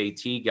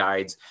OJT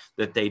guides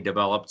that they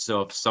developed. So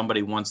if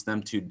somebody wants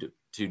them to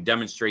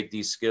demonstrate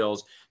these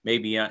skills,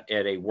 maybe at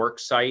a work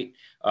site,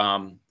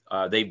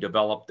 they've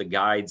developed the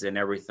guides and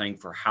everything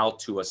for how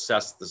to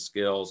assess the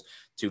skills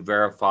to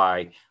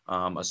verify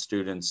a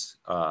student's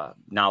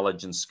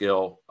knowledge and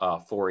skill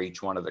for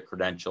each one of the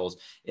credentials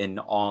in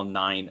all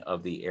 9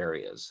 of the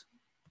areas.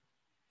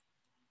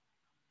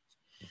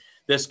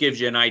 This gives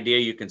you an idea.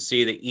 You can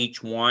see that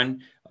each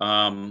one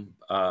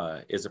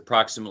is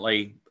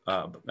approximately,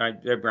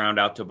 they round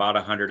out to about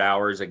 100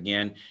 hours.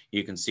 Again,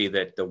 you can see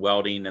that the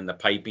welding and the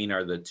piping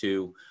are the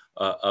 2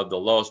 of the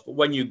lowest. But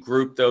when you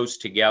group those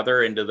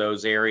together into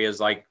those areas,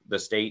 like the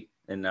state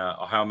and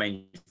Ohio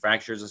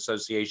Manufacturers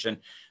Association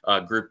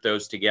group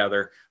those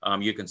together,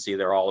 you can see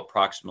they're all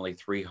approximately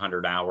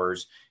 300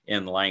 hours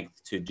in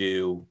length to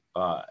do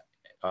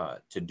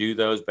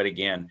those. But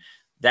again,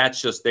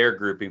 That's just their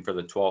grouping for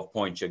the 12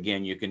 points.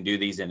 Again, you can do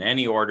these in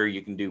any order.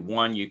 You can do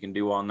one, you can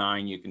do all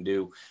 9, you can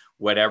do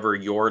whatever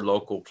your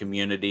local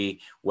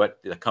community, what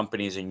the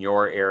companies in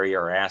your area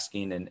are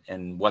asking,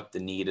 and what the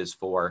need is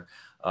for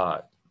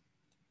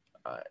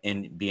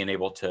in being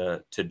able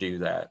to do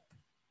that.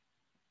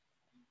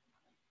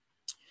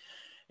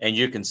 And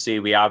you can see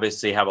we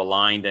obviously have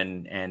aligned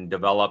and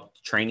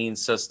developed training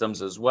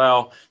systems as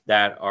well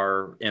that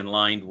are in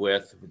line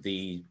with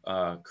the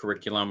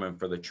curriculum and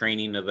for the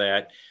training of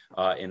that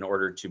in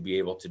order to be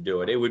able to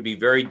do it. It would be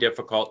very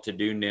difficult to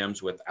do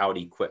NIMS without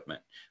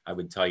equipment. I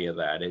would tell you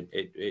that.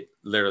 It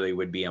literally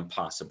would be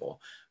impossible.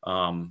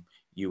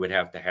 You would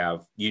have to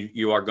have,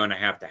 you are going to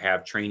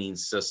have training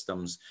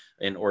systems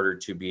in order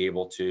to be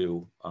able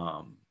to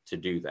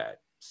do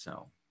that.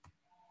 So.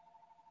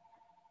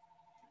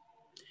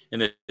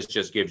 And this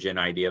just gives you an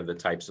idea of the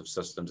types of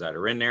systems that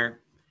are in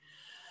there.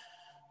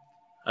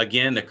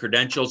 Again, the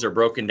credentials are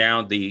broken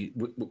down.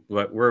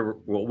 What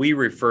we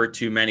refer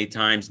to many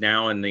times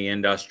now in the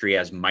industry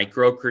as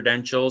micro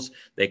credentials.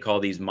 They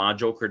call these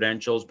module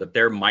credentials, but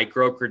their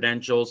micro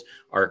credentials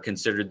are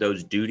considered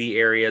those duty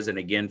areas, and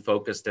again,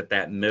 focused at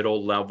that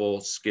middle level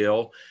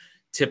skill.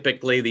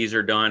 Typically, these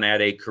are done at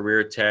a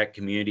career tech,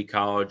 community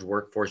college,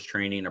 workforce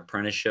training,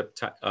 apprenticeship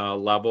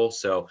level.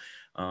 So,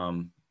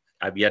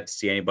 I've yet to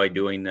see anybody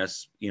doing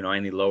this,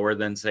 any lower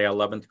than, say,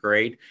 11th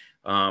grade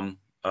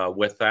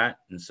with that.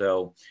 And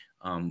so,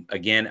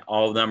 again,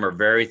 all of them are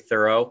very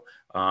thorough,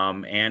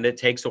 and it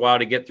takes a while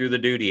to get through the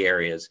duty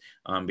areas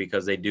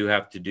because they do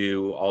have to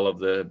do all of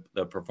the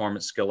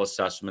performance skill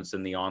assessments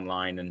in the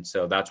online. And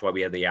so that's why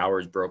we have the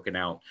hours broken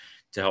out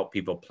to help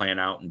people plan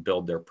out and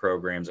build their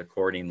programs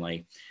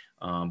accordingly.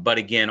 But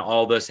again,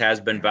 all this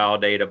has been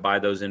validated by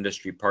those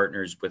industry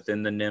partners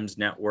within the NIMS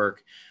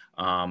network.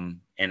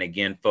 And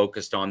again,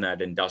 focused on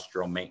that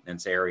industrial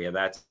maintenance area.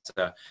 That's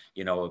a,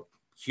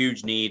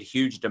 huge need,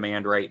 huge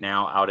demand right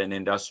now out in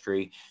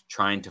industry,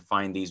 trying to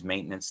find these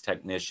maintenance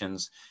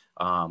technicians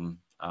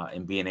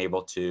and being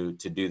able to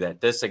do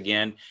that. This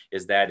again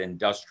is that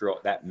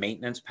that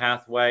maintenance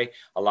pathway.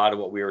 A lot of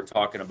what we were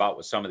talking about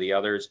with some of the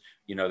others,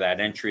 that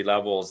entry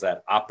level is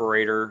that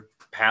operator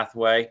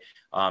pathway.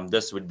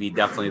 This would be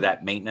definitely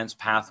that maintenance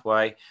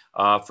pathway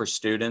for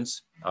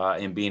students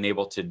in being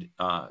able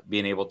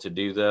to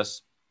do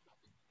this.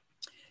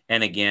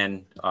 And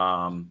again,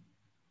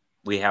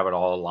 we have it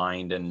all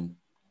aligned and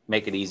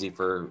make it easy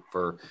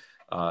for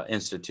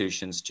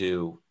institutions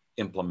to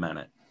implement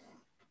it.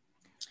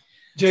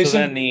 Jason.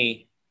 So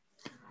then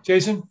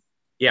Jason.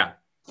 Yeah.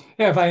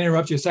 Yeah. If I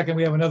interrupt you a second,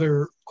 we have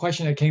another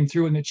question that came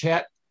through in the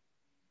chat.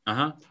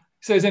 It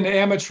says in the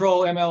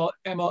Amatrol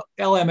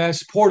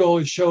LMS portal,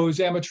 it shows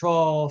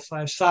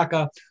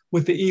Amatrol/SACA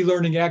with the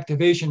e-learning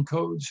activation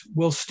codes.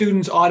 Will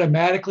students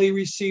automatically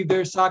receive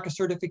their SACA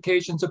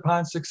certifications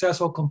upon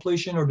successful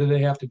completion, or do they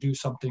have to do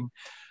something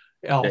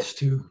else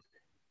too?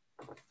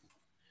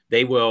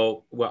 They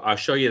will. Well, I'll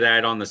show you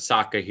that on the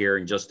SACA here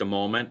in just a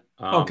moment.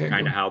 Okay,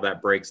 kind of how that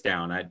breaks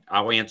down.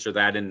 I'll answer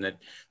that in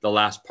the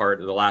last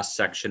part of the last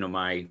section of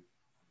my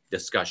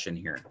discussion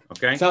here.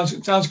 Okay.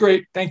 Sounds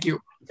great. Thank you.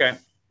 Okay.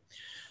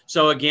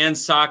 So again,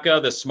 SACA,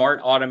 the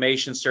Smart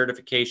Automation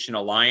Certification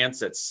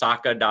Alliance, at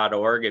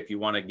saca.org. If you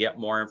want to get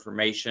more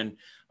information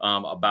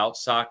about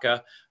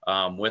SACA,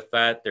 with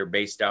that, they're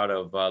based out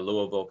of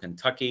Louisville,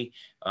 Kentucky,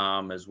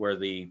 is where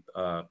the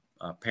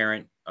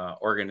parent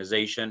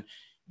organization.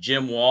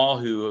 Jim Wall,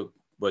 who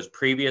was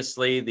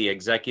previously the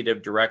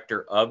executive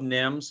director of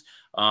NIMS,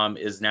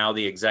 is now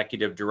the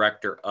executive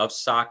director of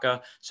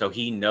SACA. So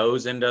he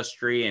knows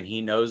industry and he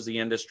knows the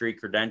industry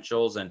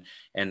credentials and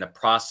the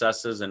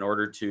processes in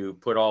order to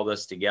put all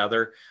this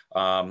together.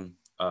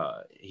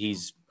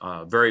 He's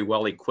very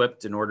well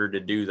equipped in order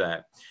to do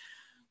that.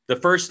 The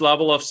first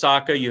level of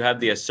SACA, you have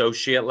the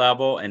associate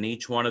level, and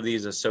each one of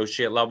these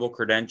associate level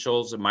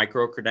credentials,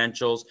 micro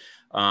credentials,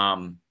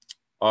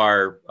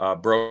 are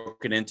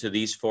broken into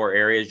these 4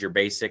 areas: your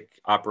basic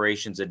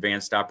operations,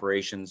 advanced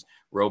operations,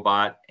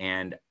 robot,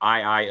 and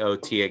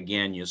IIoT.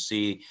 Again, you'll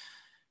see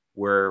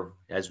where,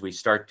 as we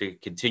start to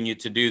continue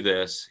to do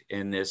this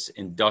in this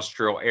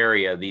industrial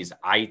area, these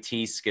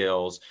IT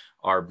skills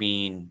are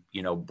being,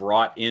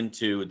 brought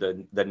into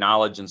the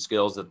knowledge and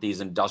skills that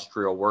these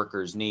industrial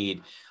workers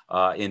need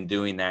in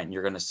doing that. And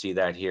you're going to see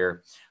that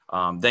here.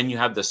 Then you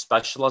have the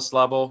specialist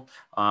level.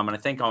 And I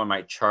think on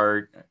my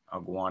chart,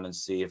 I'll go on and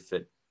see if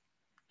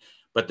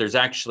but there's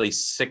actually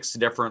 6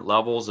 different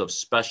levels of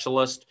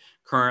specialist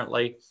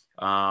currently.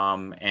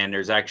 And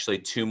there's actually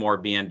 2 more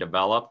being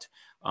developed.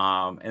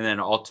 And then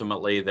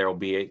ultimately there'll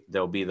be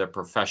the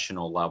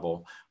professional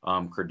level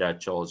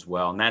credential as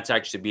well. And that's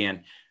actually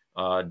being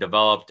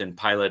developed and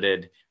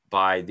piloted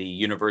by the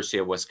University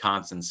of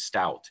Wisconsin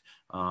Stout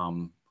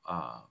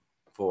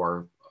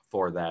for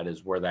that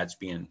is where that's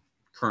being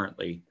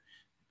currently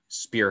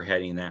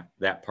spearheading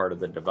that part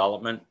of the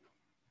development.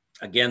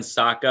 Again,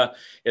 SACA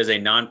is a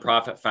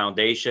nonprofit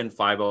foundation,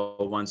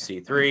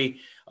 501c3,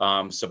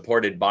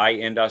 supported by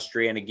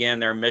industry. And again,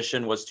 their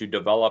mission was to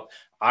develop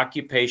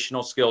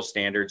occupational skill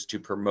standards to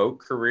promote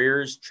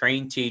careers,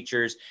 train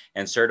teachers,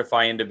 and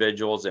certify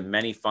individuals in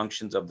many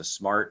functions of the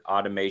smart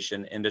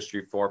automation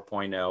industry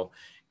 4.0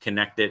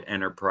 connected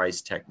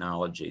enterprise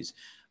technologies.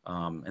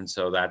 And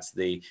so that's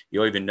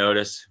you'll even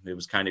notice, it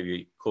was kind of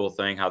a cool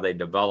thing how they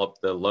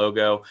developed the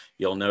logo.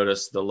 You'll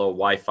notice the little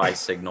Wi-Fi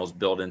signals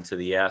built into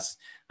the S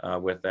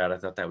with that. I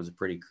thought that was a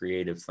pretty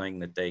creative thing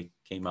that they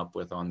came up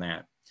with on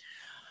that.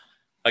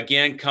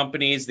 Again,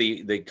 companies,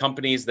 the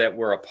companies that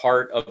were a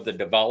part of the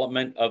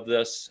development of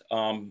this,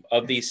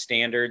 of these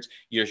standards,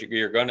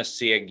 you're going to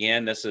see,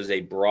 again, this is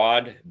a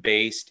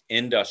broad-based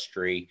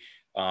industry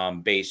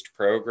based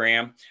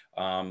program.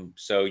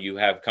 So you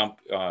have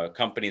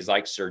companies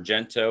like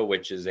Sargento,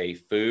 which is a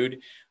food,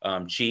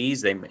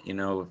 cheese.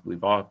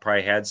 We've all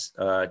probably had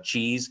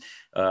cheese.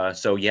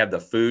 So you have the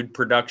food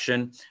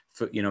production.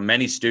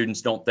 Many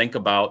students don't think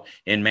about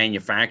in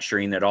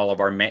manufacturing that all of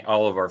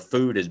our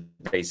food is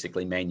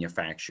basically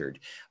manufactured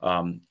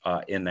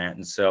in that.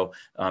 And so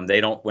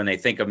they don't, when they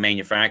think of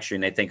manufacturing,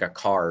 they think of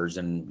cars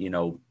and,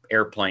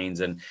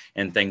 airplanes and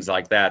things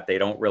like that. They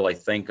don't really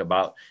think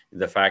about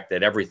the fact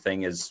that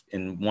everything is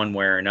in one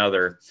way or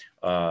another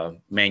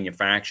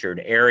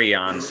manufactured.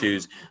 Arians,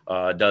 who's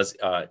does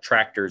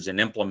tractors and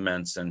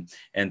implements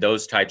and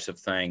those types of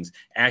things.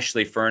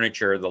 Ashley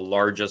Furniture, the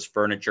largest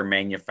furniture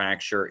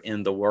manufacturer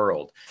in the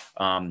world.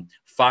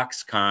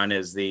 Foxconn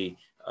is the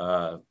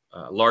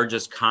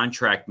largest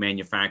contract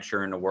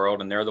manufacturer in the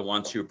world, and they're the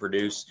ones who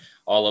produce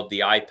all of the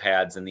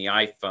iPads and the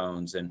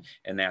iPhones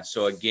and that.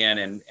 So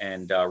again,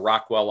 and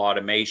Rockwell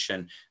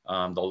Automation,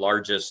 the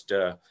largest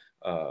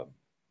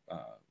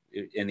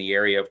in the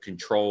area of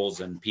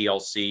controls and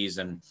PLCs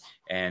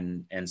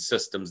and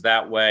systems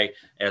that way,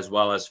 as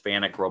well as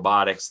Fanuc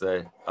Robotics,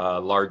 the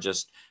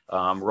largest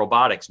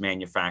robotics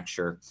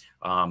manufacturer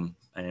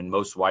and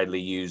most widely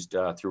used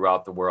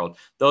throughout the world.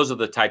 Those are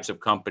the types of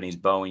companies,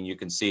 Boeing, you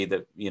can see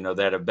that,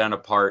 that have been a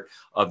part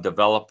of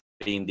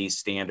developing these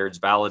standards,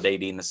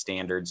 validating the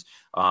standards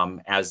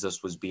as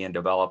this was being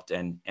developed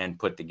and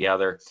put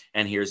together.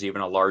 And here's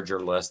even a larger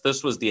list.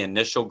 This was the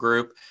initial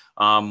group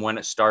when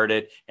it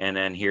started, and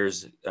then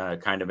here's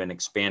kind of an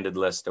expanded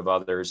list of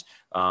others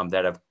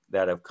that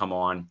have come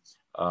on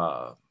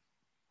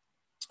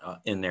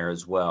in there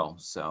as well.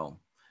 So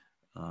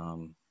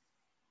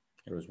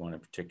there was one in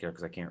particular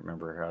because I can't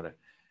remember how to.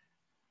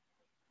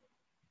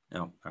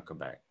 No, I'll come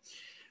back.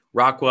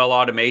 Rockwell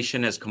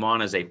Automation has come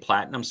on as a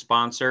platinum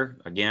sponsor.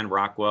 Again,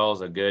 Rockwell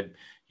is a good,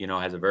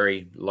 has a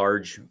very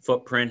large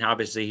footprint,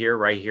 obviously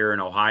right here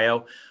in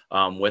Ohio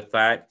with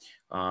that.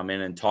 And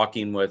in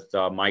talking with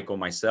Michael,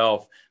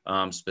 myself,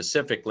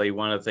 specifically,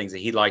 one of the things that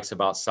he likes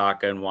about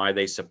SACA and why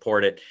they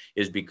support it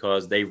is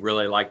because they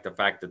really like the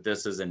fact that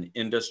this is an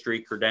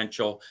industry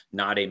credential,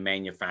 not a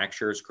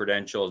manufacturer's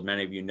credential. As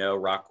many of you know,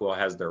 Rockwell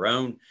has their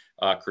own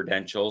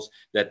credentials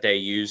that they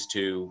use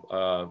to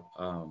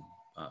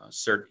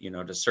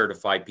to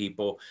certify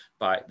people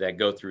that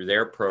go through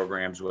their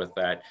programs with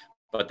that.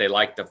 But they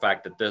like the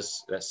fact that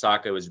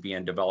SACA is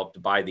being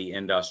developed by the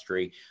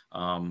industry,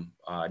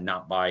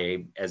 not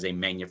as a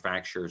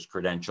manufacturer's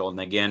credential. And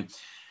again,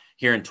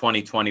 here in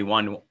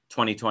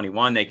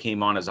 2021, they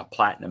came on as a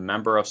platinum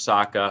member of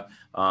SACA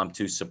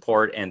to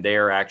support, and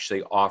they're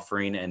actually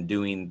offering and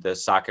doing the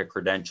SACA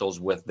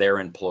credentials with their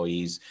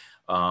employees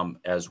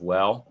as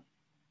well.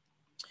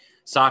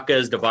 SACA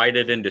is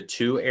divided into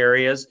two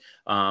areas.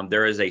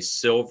 There is a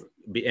silver,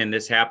 and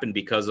this happened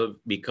because of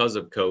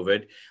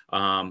COVID.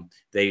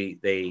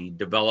 They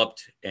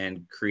developed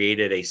and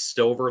created a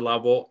silver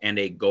level and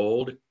a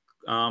gold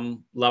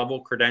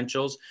level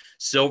credentials.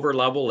 Silver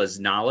level is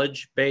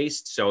knowledge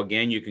based. So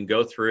again, you can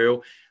go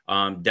through,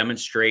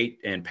 demonstrate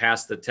and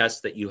pass the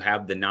test that you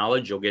have the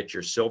knowledge, you'll get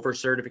your silver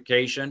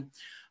certification.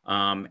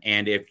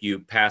 And if you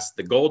pass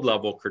the gold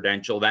level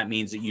credential, that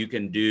means that you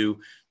can do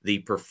the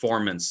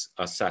performance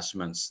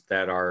assessments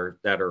that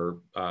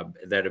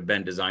have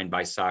been designed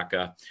by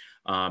SACA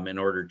in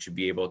order to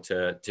be able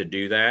to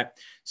do that.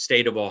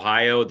 State of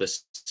Ohio, the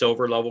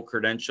silver level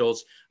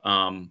credentials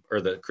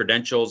or the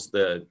credentials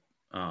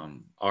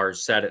are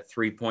set at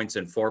 3 points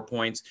and 4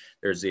 points.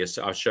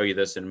 I'll show you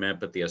this in a minute,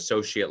 but the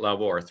associate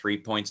level are 3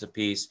 points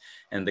apiece,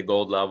 and the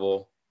gold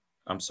level,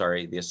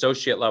 the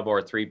associate level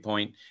are 3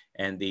 point,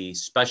 and the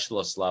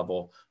specialist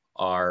level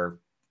are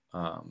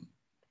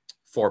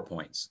 4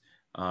 points.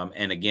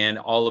 And again,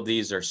 all of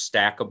these are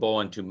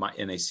stackable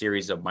in a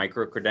series of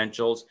micro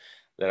credentials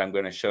that I'm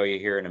going to show you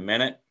here in a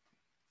minute.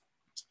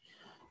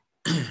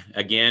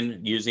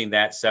 Again, using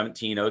that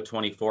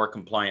 17024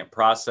 compliant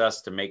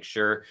process to make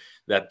sure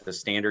that the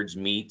standards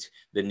meet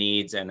the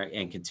needs and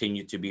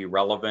continue to be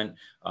relevant.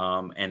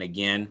 And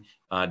again,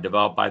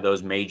 developed by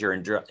those major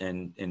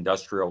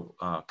industrial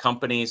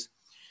companies.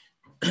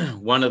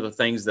 One of the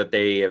things that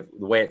the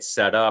way it's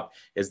set up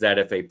is that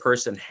if a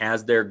person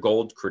has their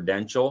gold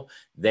credential,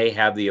 they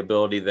have the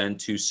ability then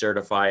to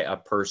certify a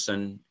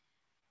person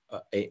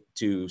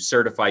to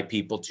certify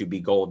people to be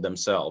gold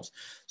themselves.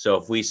 So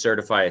if we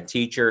certify a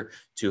teacher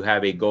to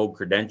have a gold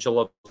credential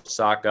of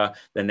SACA,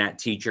 then that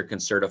teacher can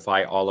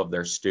certify all of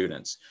their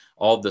students.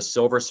 All of the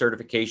silver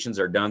certifications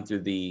are done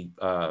through the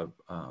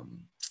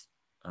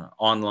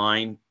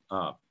online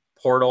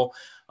portal.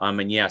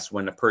 And yes,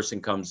 when a person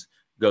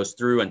goes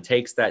through and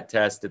takes that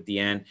test at the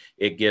end,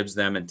 it gives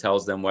them and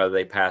tells them whether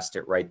they passed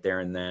it right there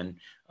and then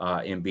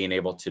in being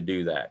able to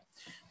do that.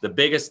 The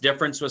biggest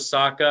difference with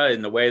SACA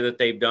in the way that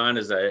they've done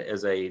as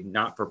a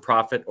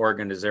not-for-profit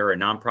organization or a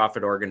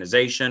nonprofit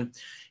organization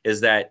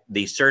is that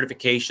the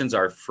certifications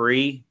are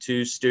free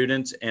to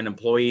students and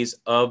employees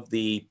of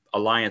the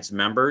Alliance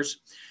members.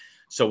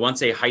 So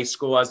once a high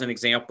school, as an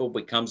example,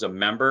 becomes a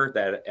member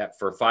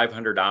for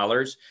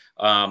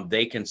 $500,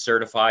 they can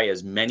certify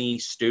as many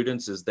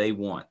students as they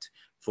want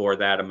for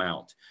that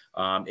amount.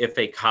 If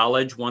a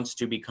college wants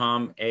to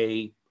become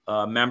a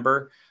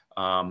member,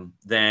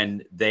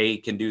 then they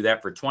can do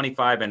that for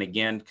 $25, and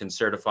again can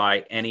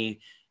certify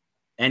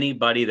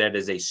anybody that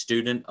is a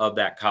student of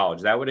that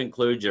college. That would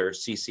include your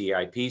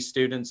CCIP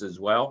students as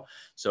well.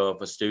 So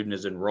if a student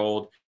is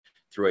enrolled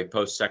through a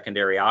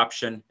post-secondary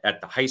option at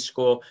the high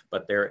school,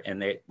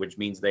 which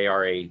means they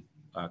are a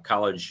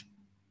college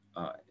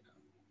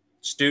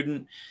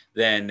student,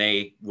 then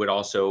they would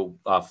also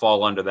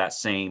fall under that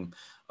same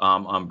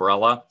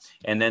umbrella.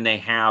 And then they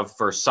have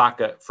for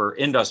SACA, for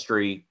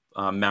industry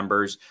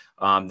members,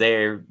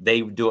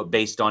 they do it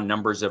based on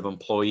numbers of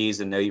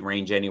employees, and they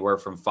range anywhere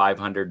from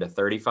 $500 to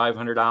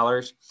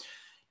 $3,500.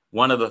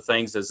 One of the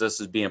things as this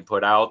is being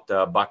put out,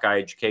 Buckeye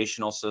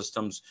Educational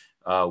Systems,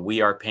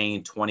 we are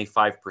paying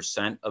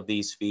 25% of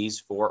these fees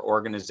for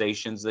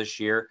organizations this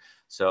year.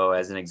 So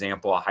as an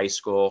example, a high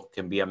school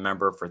can be a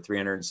member for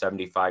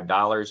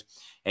 $375,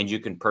 and you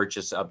can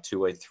purchase up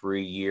to a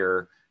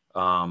 3-year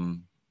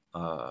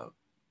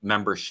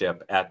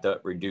membership at the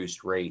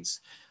reduced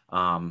rates.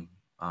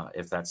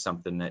 If that's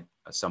something that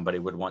somebody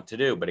would want to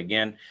do. But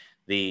again,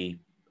 the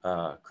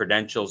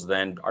credentials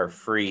then are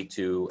free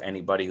to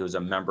anybody who's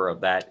a member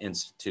of that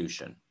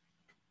institution.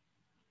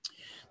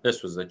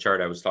 This was the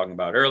chart I was talking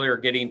about earlier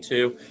getting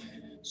to.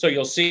 So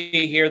you'll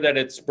see here that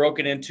it's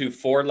broken into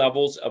 4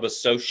 levels of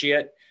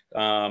associate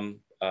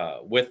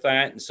with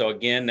that. And so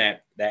again,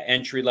 that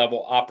entry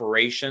level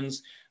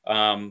operations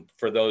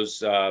for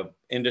those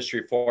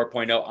Industry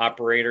 4.0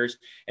 operators.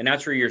 And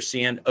that's where you're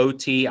seeing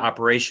OT,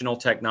 operational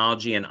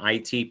technology, and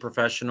IT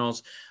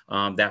professionals,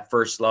 that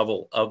first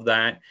level of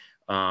that.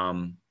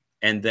 And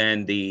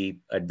then the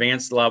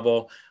advanced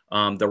level,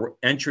 the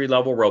entry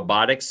level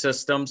robotic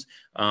systems,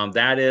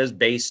 that is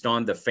based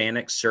on the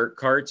FANUC cert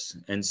cards.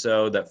 And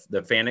so the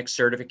FANUC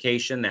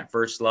certification, that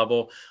first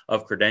level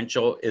of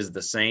credential is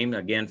the same.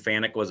 Again,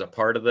 FANUC was a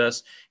part of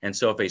this. And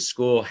so if a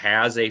school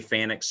has a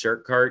FANUC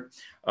cert card,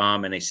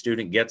 and a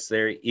student gets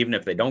there, even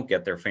if they don't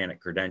get their FANUC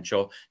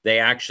credential, they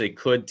actually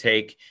could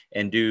take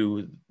and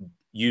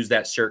use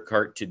that cert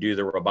card to do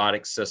the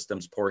robotic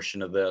systems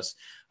portion of this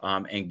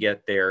and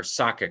get their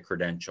SACA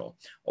credential.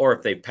 Or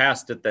if they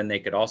passed it, then they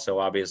could also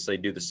obviously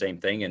do the same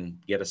thing and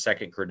get a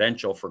second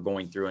credential for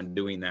going through and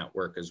doing that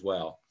work as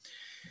well.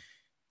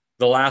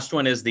 The last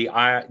one is the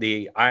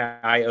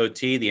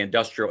IoT, the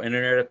Industrial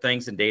Internet of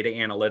Things and Data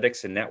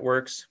Analytics and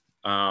Networks.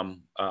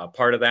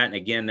 Part of that. And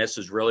again, this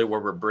is really where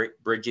we're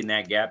bridging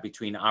that gap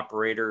between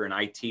operator and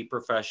IT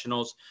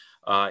professionals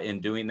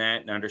in doing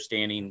that and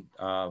understanding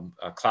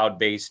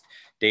cloud-based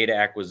data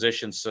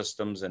acquisition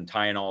systems and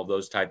tying all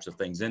those types of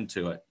things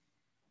into it.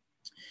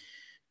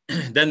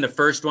 Then the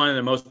first one and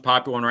the most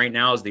popular one right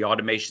now is the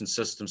Automation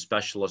System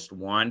Specialist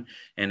 1.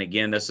 And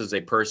again, this is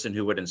a person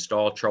who would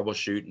install,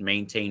 troubleshoot, and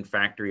maintain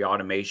factory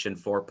automation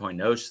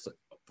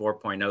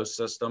 4.0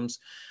 systems.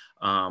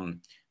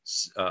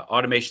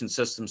 Automation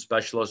System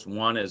Specialist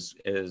 1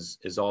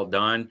 is all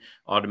done.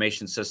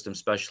 Automation System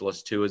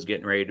Specialist 2 is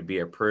getting ready to be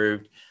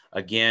approved.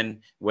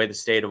 Again, the way the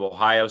state of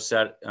Ohio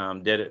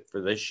did it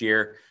for this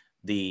year,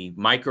 the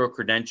micro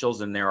credentials,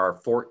 and there are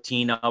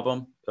 14 of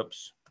them.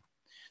 Oops.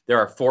 There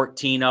are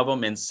 14 of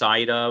them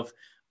inside of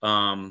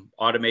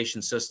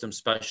Automation System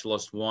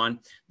Specialist 1.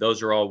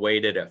 Those are all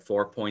weighted at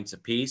 4 points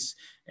apiece,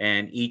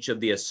 and each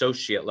of the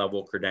associate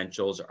level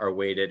credentials are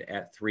weighted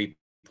at 3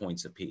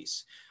 points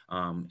apiece.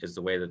 Is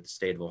the way that the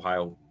state of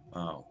Ohio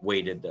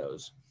weighted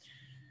those.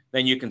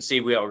 Then you can see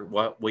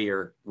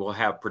we'll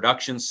have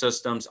production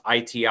systems,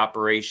 IT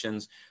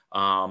operations,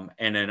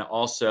 and then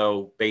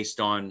also based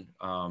on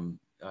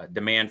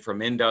demand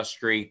from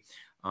industry,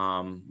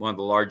 one of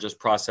the largest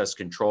process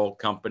control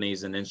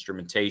companies and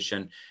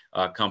instrumentation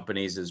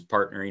companies is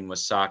partnering with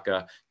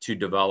SACA to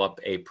develop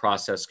a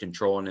process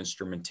control and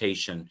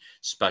instrumentation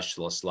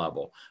specialist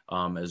level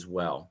as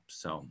well.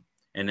 So.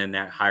 And then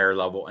that higher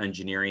level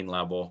engineering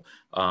level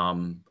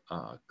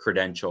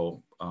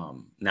credential,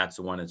 and that's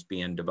the one that's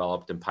being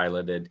developed and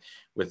piloted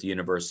with the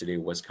University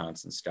of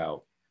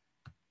Wisconsin-Stout.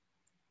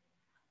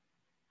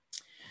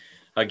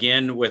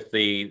 Again, with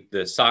the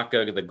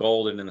SACA, the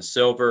gold and the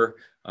silver,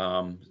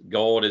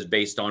 gold is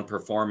based on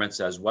performance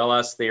as well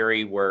as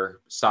theory, where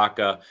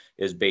SACA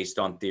is based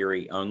on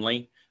theory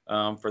only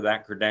for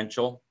that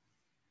credential.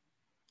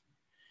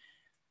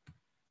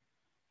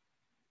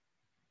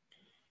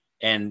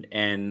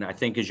 And I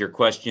think as your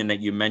question that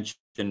you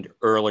mentioned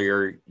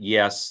earlier,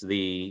 yes,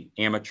 the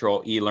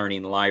Amatrol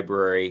e-learning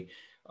library,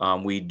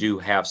 we do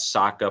have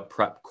SOCA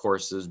prep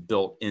courses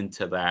built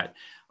into that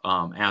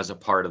as a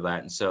part of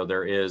that. And so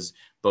there is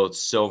both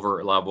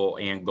silver level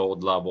and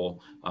gold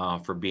level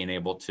for being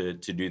able to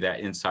do that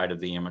inside of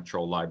the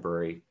Amatrol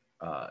library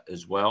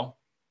as well.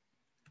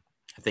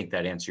 I think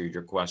that answered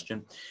your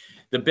question.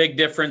 The big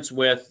difference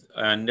with,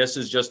 and this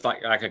is just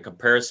like a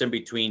comparison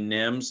between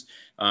NIMS.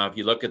 If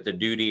you look at the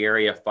duty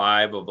area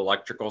 5 of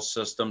electrical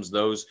systems,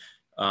 those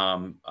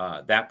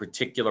that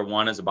particular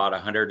one is about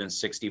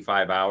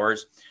 165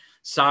 hours.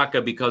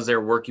 SOCA, because they're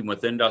working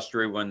with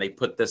industry when they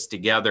put this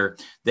together,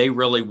 they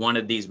really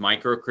wanted these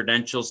micro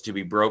credentials to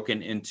be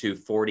broken into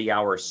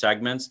 40-hour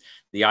segments.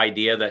 The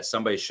idea that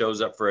somebody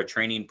shows up for a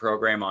training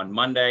program on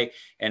Monday,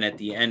 and at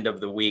the end of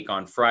the week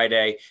on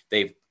Friday,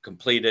 they've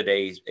completed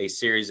a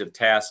series of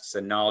tasks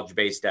and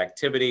knowledge-based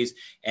activities,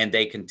 and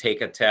they can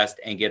take a test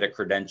and get a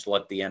credential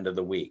at the end of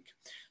the week.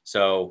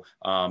 So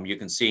you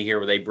can see here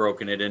where they've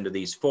broken it into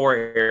these 4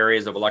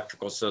 areas of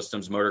electrical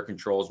systems, motor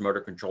control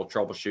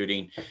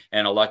troubleshooting,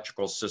 and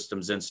electrical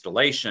systems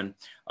installation.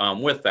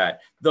 With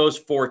that, those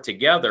 4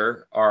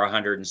 together are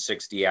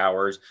 160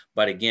 hours,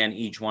 but again,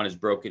 each one is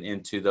broken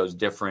into those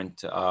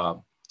different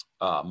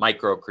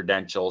micro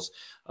credentials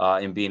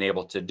in being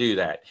able to do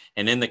that.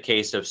 And in the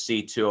case of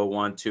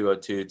C201,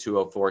 202,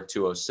 204,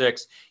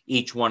 206,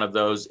 each one of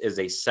those is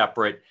a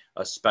separate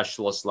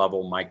specialist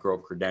level micro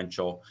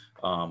credential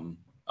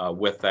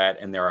with that,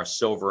 and there are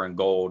silver and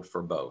gold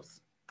for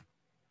both.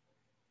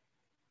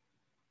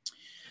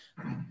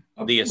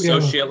 The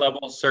associate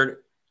level cert.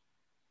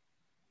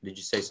 Did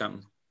you say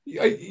something?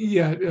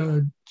 Yeah,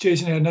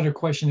 Jason had another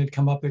question that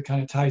come up that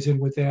kind of ties in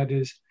with that.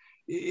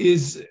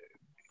 Is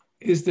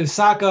the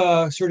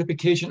SOCA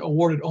certification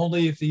awarded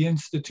only if the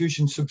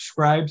institution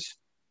subscribes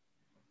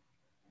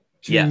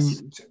to?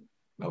 Yes.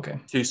 Okay.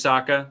 To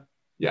SOCA?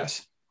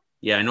 Yes.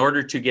 Yeah, in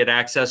order to get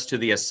access to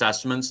the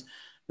assessments,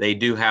 they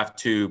do have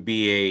to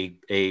be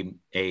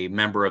a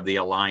member of the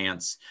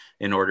Alliance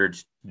in order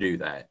to do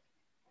that.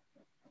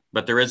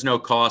 But there is no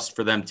cost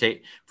for them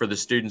for the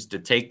students to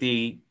take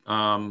the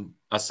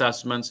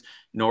assessments,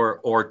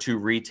 or to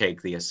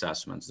retake the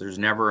assessments. There's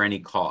never any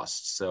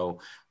cost. So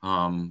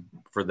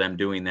for them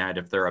doing that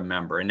if they're a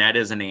member, and that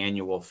is an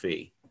annual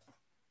fee.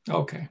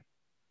 Okay,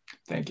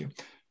 thank you.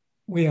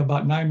 We have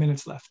about 9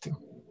 minutes left too.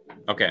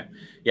 Okay.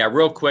 Yeah,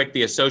 real quick,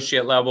 the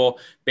associate level,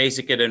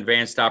 basic and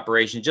advanced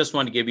operations. Just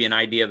want to give you an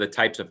idea of the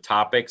types of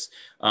topics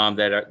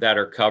that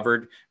are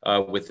covered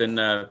within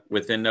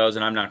those.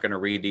 And I'm not going to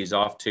read these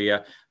off to you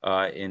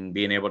in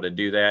being able to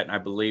do that. And I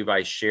believe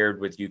I shared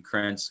with you,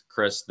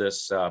 Chris,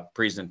 this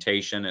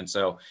presentation. And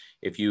so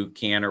if you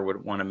can or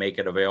would want to make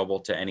it available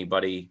to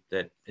anybody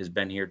that has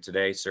been here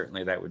today,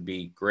 certainly that would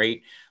be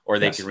great. Or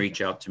they can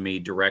reach out to me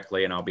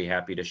directly and I'll be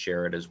happy to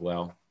share it as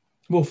well.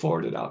 We'll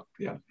forward it out.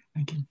 Yeah,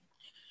 thank you.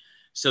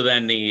 So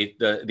then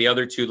the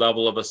other 2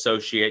 level of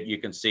associate, you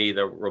can see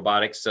the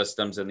robotic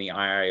systems and the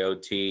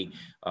IIoT.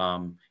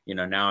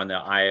 Now in the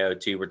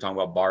IIoT, we're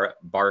talking about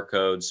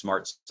barcodes,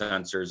 smart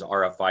sensors,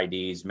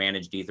 RFIDs,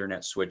 managed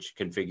Ethernet switch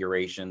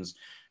configurations,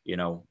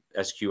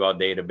 SQL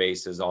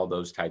databases, all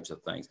those types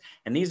of things.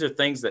 And these are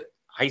things that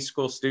high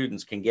school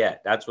students can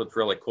get. That's what's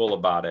really cool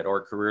about it, or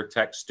career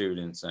tech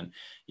students and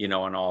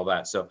all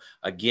that. So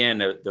again,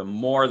 the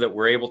more that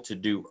we're able to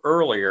do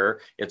earlier,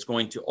 it's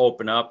going to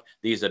open up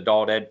these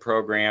adult ed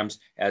programs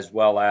as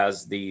well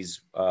as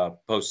these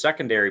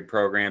post-secondary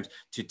programs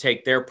to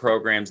take their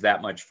programs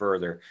that much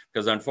further.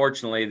 Because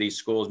unfortunately, these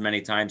schools, many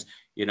times,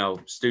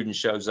 student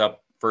shows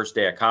up first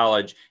day of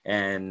college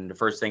and the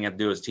first thing I have to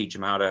do is teach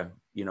them how to,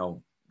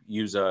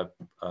 use a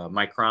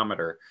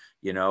micrometer,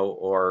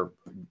 or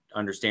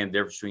understand the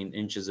difference between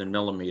inches and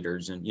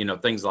millimeters and,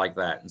 things like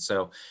that. And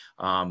so,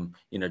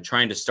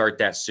 trying to start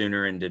that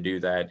sooner and to do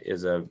that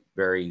is a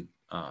very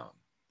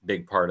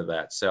big part of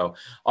that. So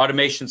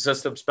automation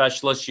system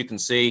specialist, you can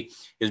see,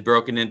 is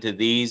broken into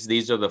these.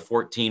 These are the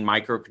 14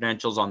 micro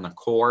credentials on the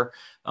core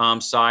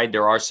side.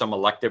 There are some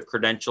elective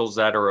credentials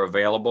that are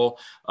available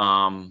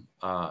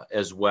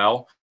as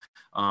well.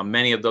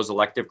 Many of those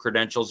elective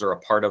credentials are a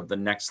part of the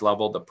next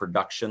level, the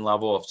production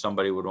level, if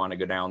somebody would want to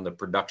go down the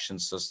production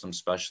system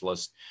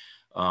specialist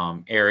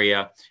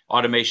area.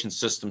 Automation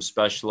system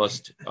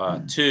specialist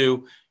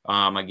 2,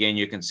 again,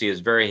 you can see is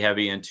very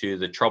heavy into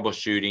the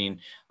troubleshooting,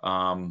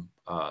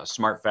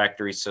 smart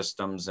factory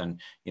systems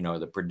and,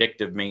 the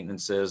predictive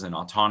maintenances and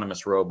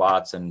autonomous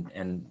robots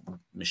and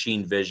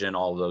machine vision,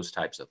 all of those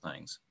types of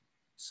things.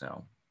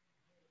 So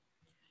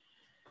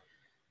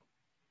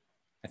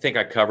I think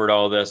I covered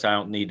all this. I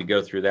don't need to go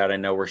through that. I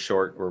know we're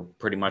short. We're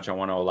pretty much, I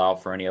want to allow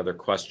for any other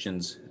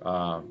questions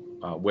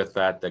with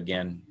that.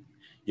 Again,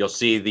 you'll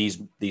see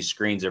these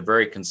screens are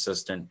very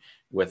consistent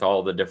with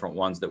all the different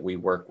ones that we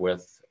work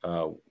with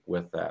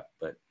that.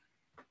 But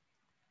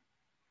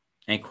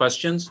any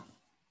questions?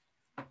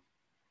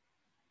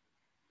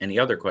 Any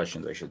other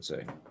questions, I should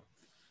say?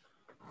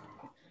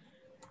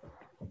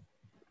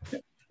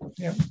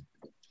 Yeah.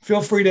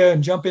 Feel free to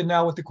jump in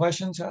now with the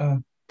questions.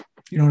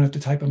 You don't have to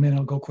type them in.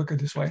 It'll go quicker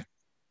this way.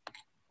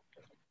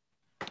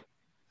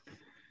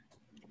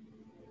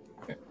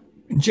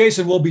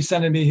 Jason will be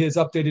sending me his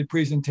updated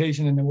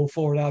presentation, and then we'll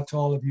forward out to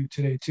all of you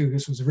today too.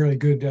 This was a really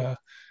good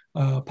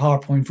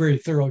PowerPoint, very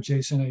thorough,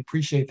 Jason. I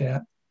appreciate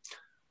that.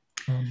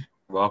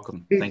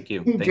 Welcome. Thank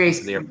you. Thank you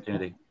for the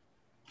opportunity.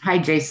 Hi,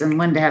 Jason.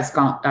 Linda has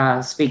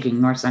speaking,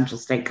 North Central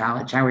State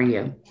College. How are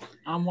you?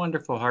 I'm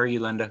wonderful. How are you,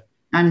 Linda?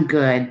 I'm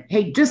good.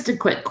 Hey, just a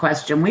quick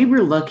question. We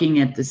were looking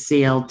at the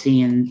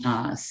CLT and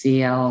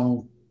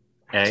CLTA,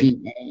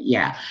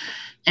 yeah,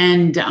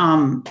 and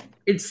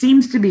it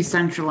seems to be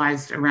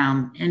centralized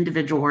around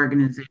individual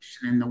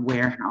organization and the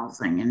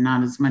warehousing, and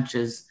not as much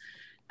as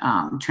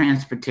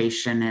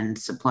transportation and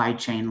supply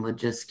chain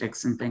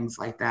logistics and things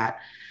like that.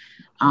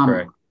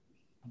 Correct.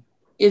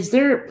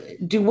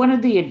 Do one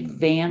of the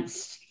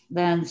advanced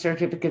then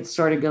certificates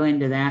sort of go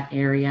into that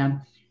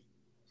area,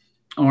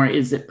 or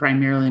is it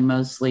primarily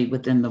mostly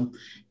within the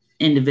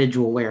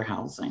individual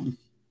warehousing?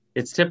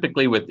 It's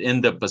typically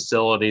within the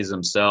facilities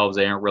themselves.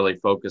 They aren't really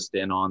focused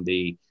in on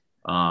the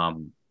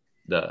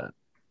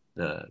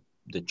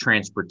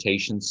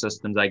transportation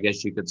systems, I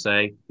guess you could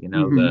say.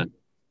 The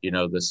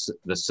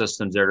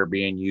systems that are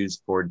being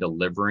used for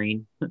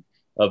delivering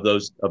of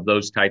those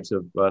types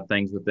of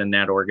things within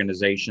that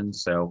organization.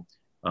 So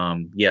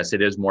yes,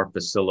 it is more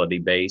facility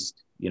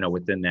based,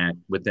 within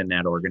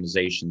that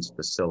organization's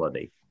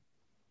facility.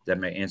 Does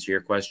that answer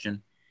your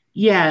question?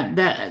 Yeah,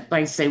 that,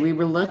 like I say, we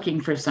were looking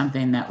for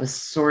something that was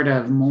sort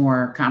of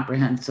more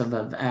comprehensive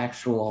of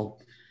actual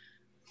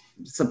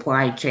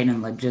supply chain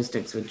and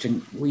logistics, which,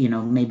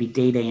 maybe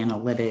data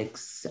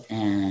analytics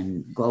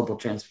and global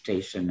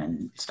transportation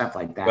and stuff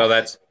like that. Well,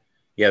 that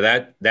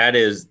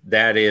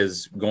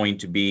is going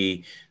to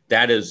be,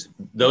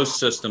 those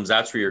systems,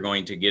 that's where you're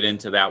going to get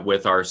into that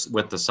with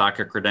the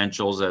SOCA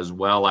credentials, as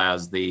well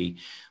as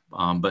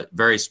but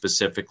very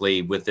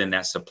specifically within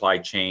that supply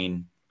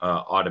chain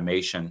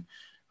automation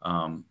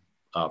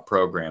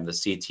program, the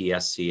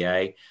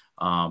CTSCA.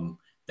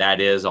 That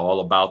is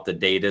all about the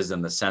data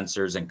and the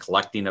sensors and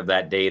collecting of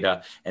that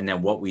data, and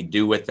then what we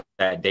do with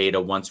that data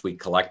once we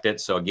collect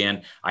it. So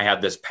again, I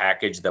have this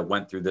package that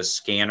went through this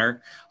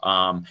scanner,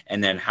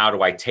 and then how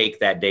do I take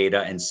that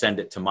data and send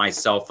it to my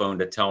cell phone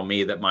to tell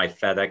me that my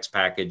FedEx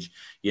package,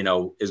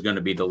 is going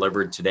to be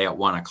delivered today at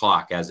 1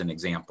 o'clock, as an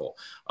example.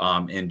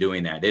 In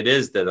doing that, it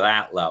is to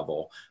that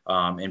level,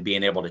 and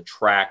being able to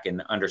track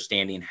and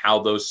understanding how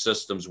those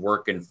systems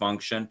work and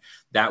function.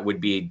 That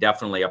would be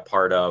definitely a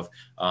part of,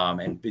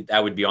 and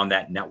that would be on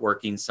that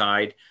networking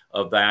side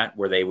of that,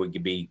 where they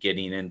would be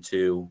getting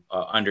into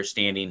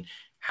understanding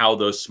how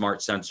those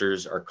smart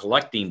sensors are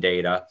collecting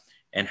data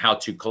and how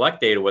to collect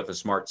data with a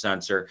smart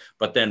sensor.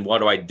 But then what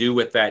do I do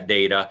with that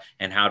data,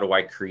 and how do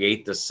I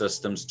create the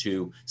systems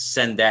to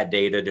send that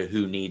data to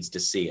who needs to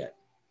see it?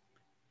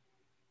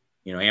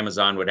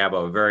 Amazon would have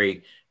a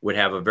very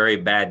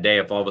bad day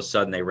if all of a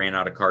sudden they ran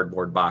out of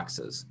cardboard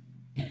boxes,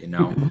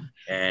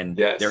 and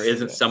yes, there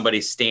isn't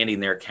somebody standing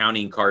there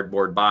counting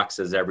cardboard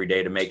boxes every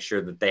day to make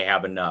sure that they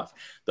have enough.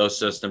 Those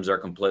systems are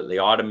completely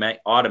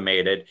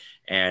automated,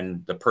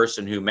 and the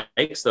person who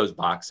makes those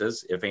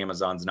boxes, if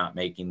Amazon's not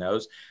making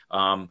those,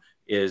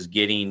 is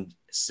getting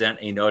sent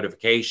a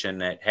notification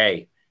that,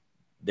 hey,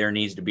 there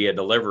needs to be a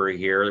delivery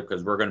here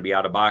because we're going to be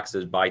out of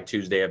boxes by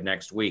Tuesday of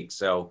next week.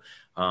 So,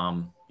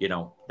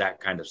 that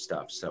kind of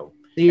stuff. So,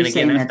 and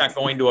again, that's not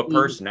going to a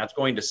person, that's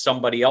going to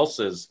somebody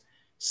else's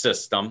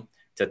system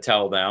to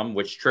tell them,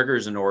 which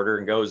triggers an order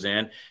and goes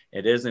in.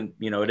 It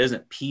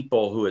isn't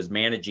people who is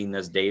managing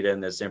this data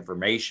and this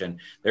information.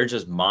 They're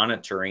just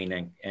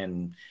monitoring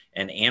and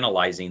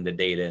analyzing the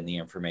data and the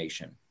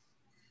information.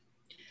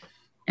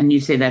 And you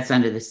say that's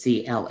under the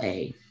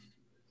CLA?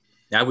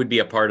 That would be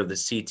a part of the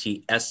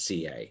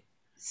CTSCA,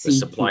 the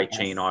supply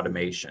chain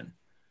automation.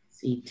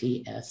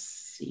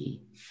 CTSC.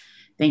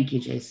 Thank you,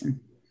 Jason.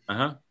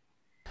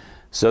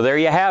 So there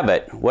you have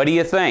it. What do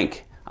you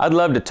think? I'd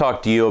love to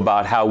talk to you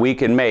about how we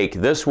can make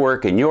this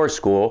work in your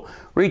school.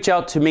 Reach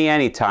out to me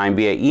anytime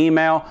via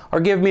email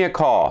or give me a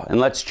call and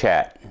let's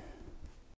chat.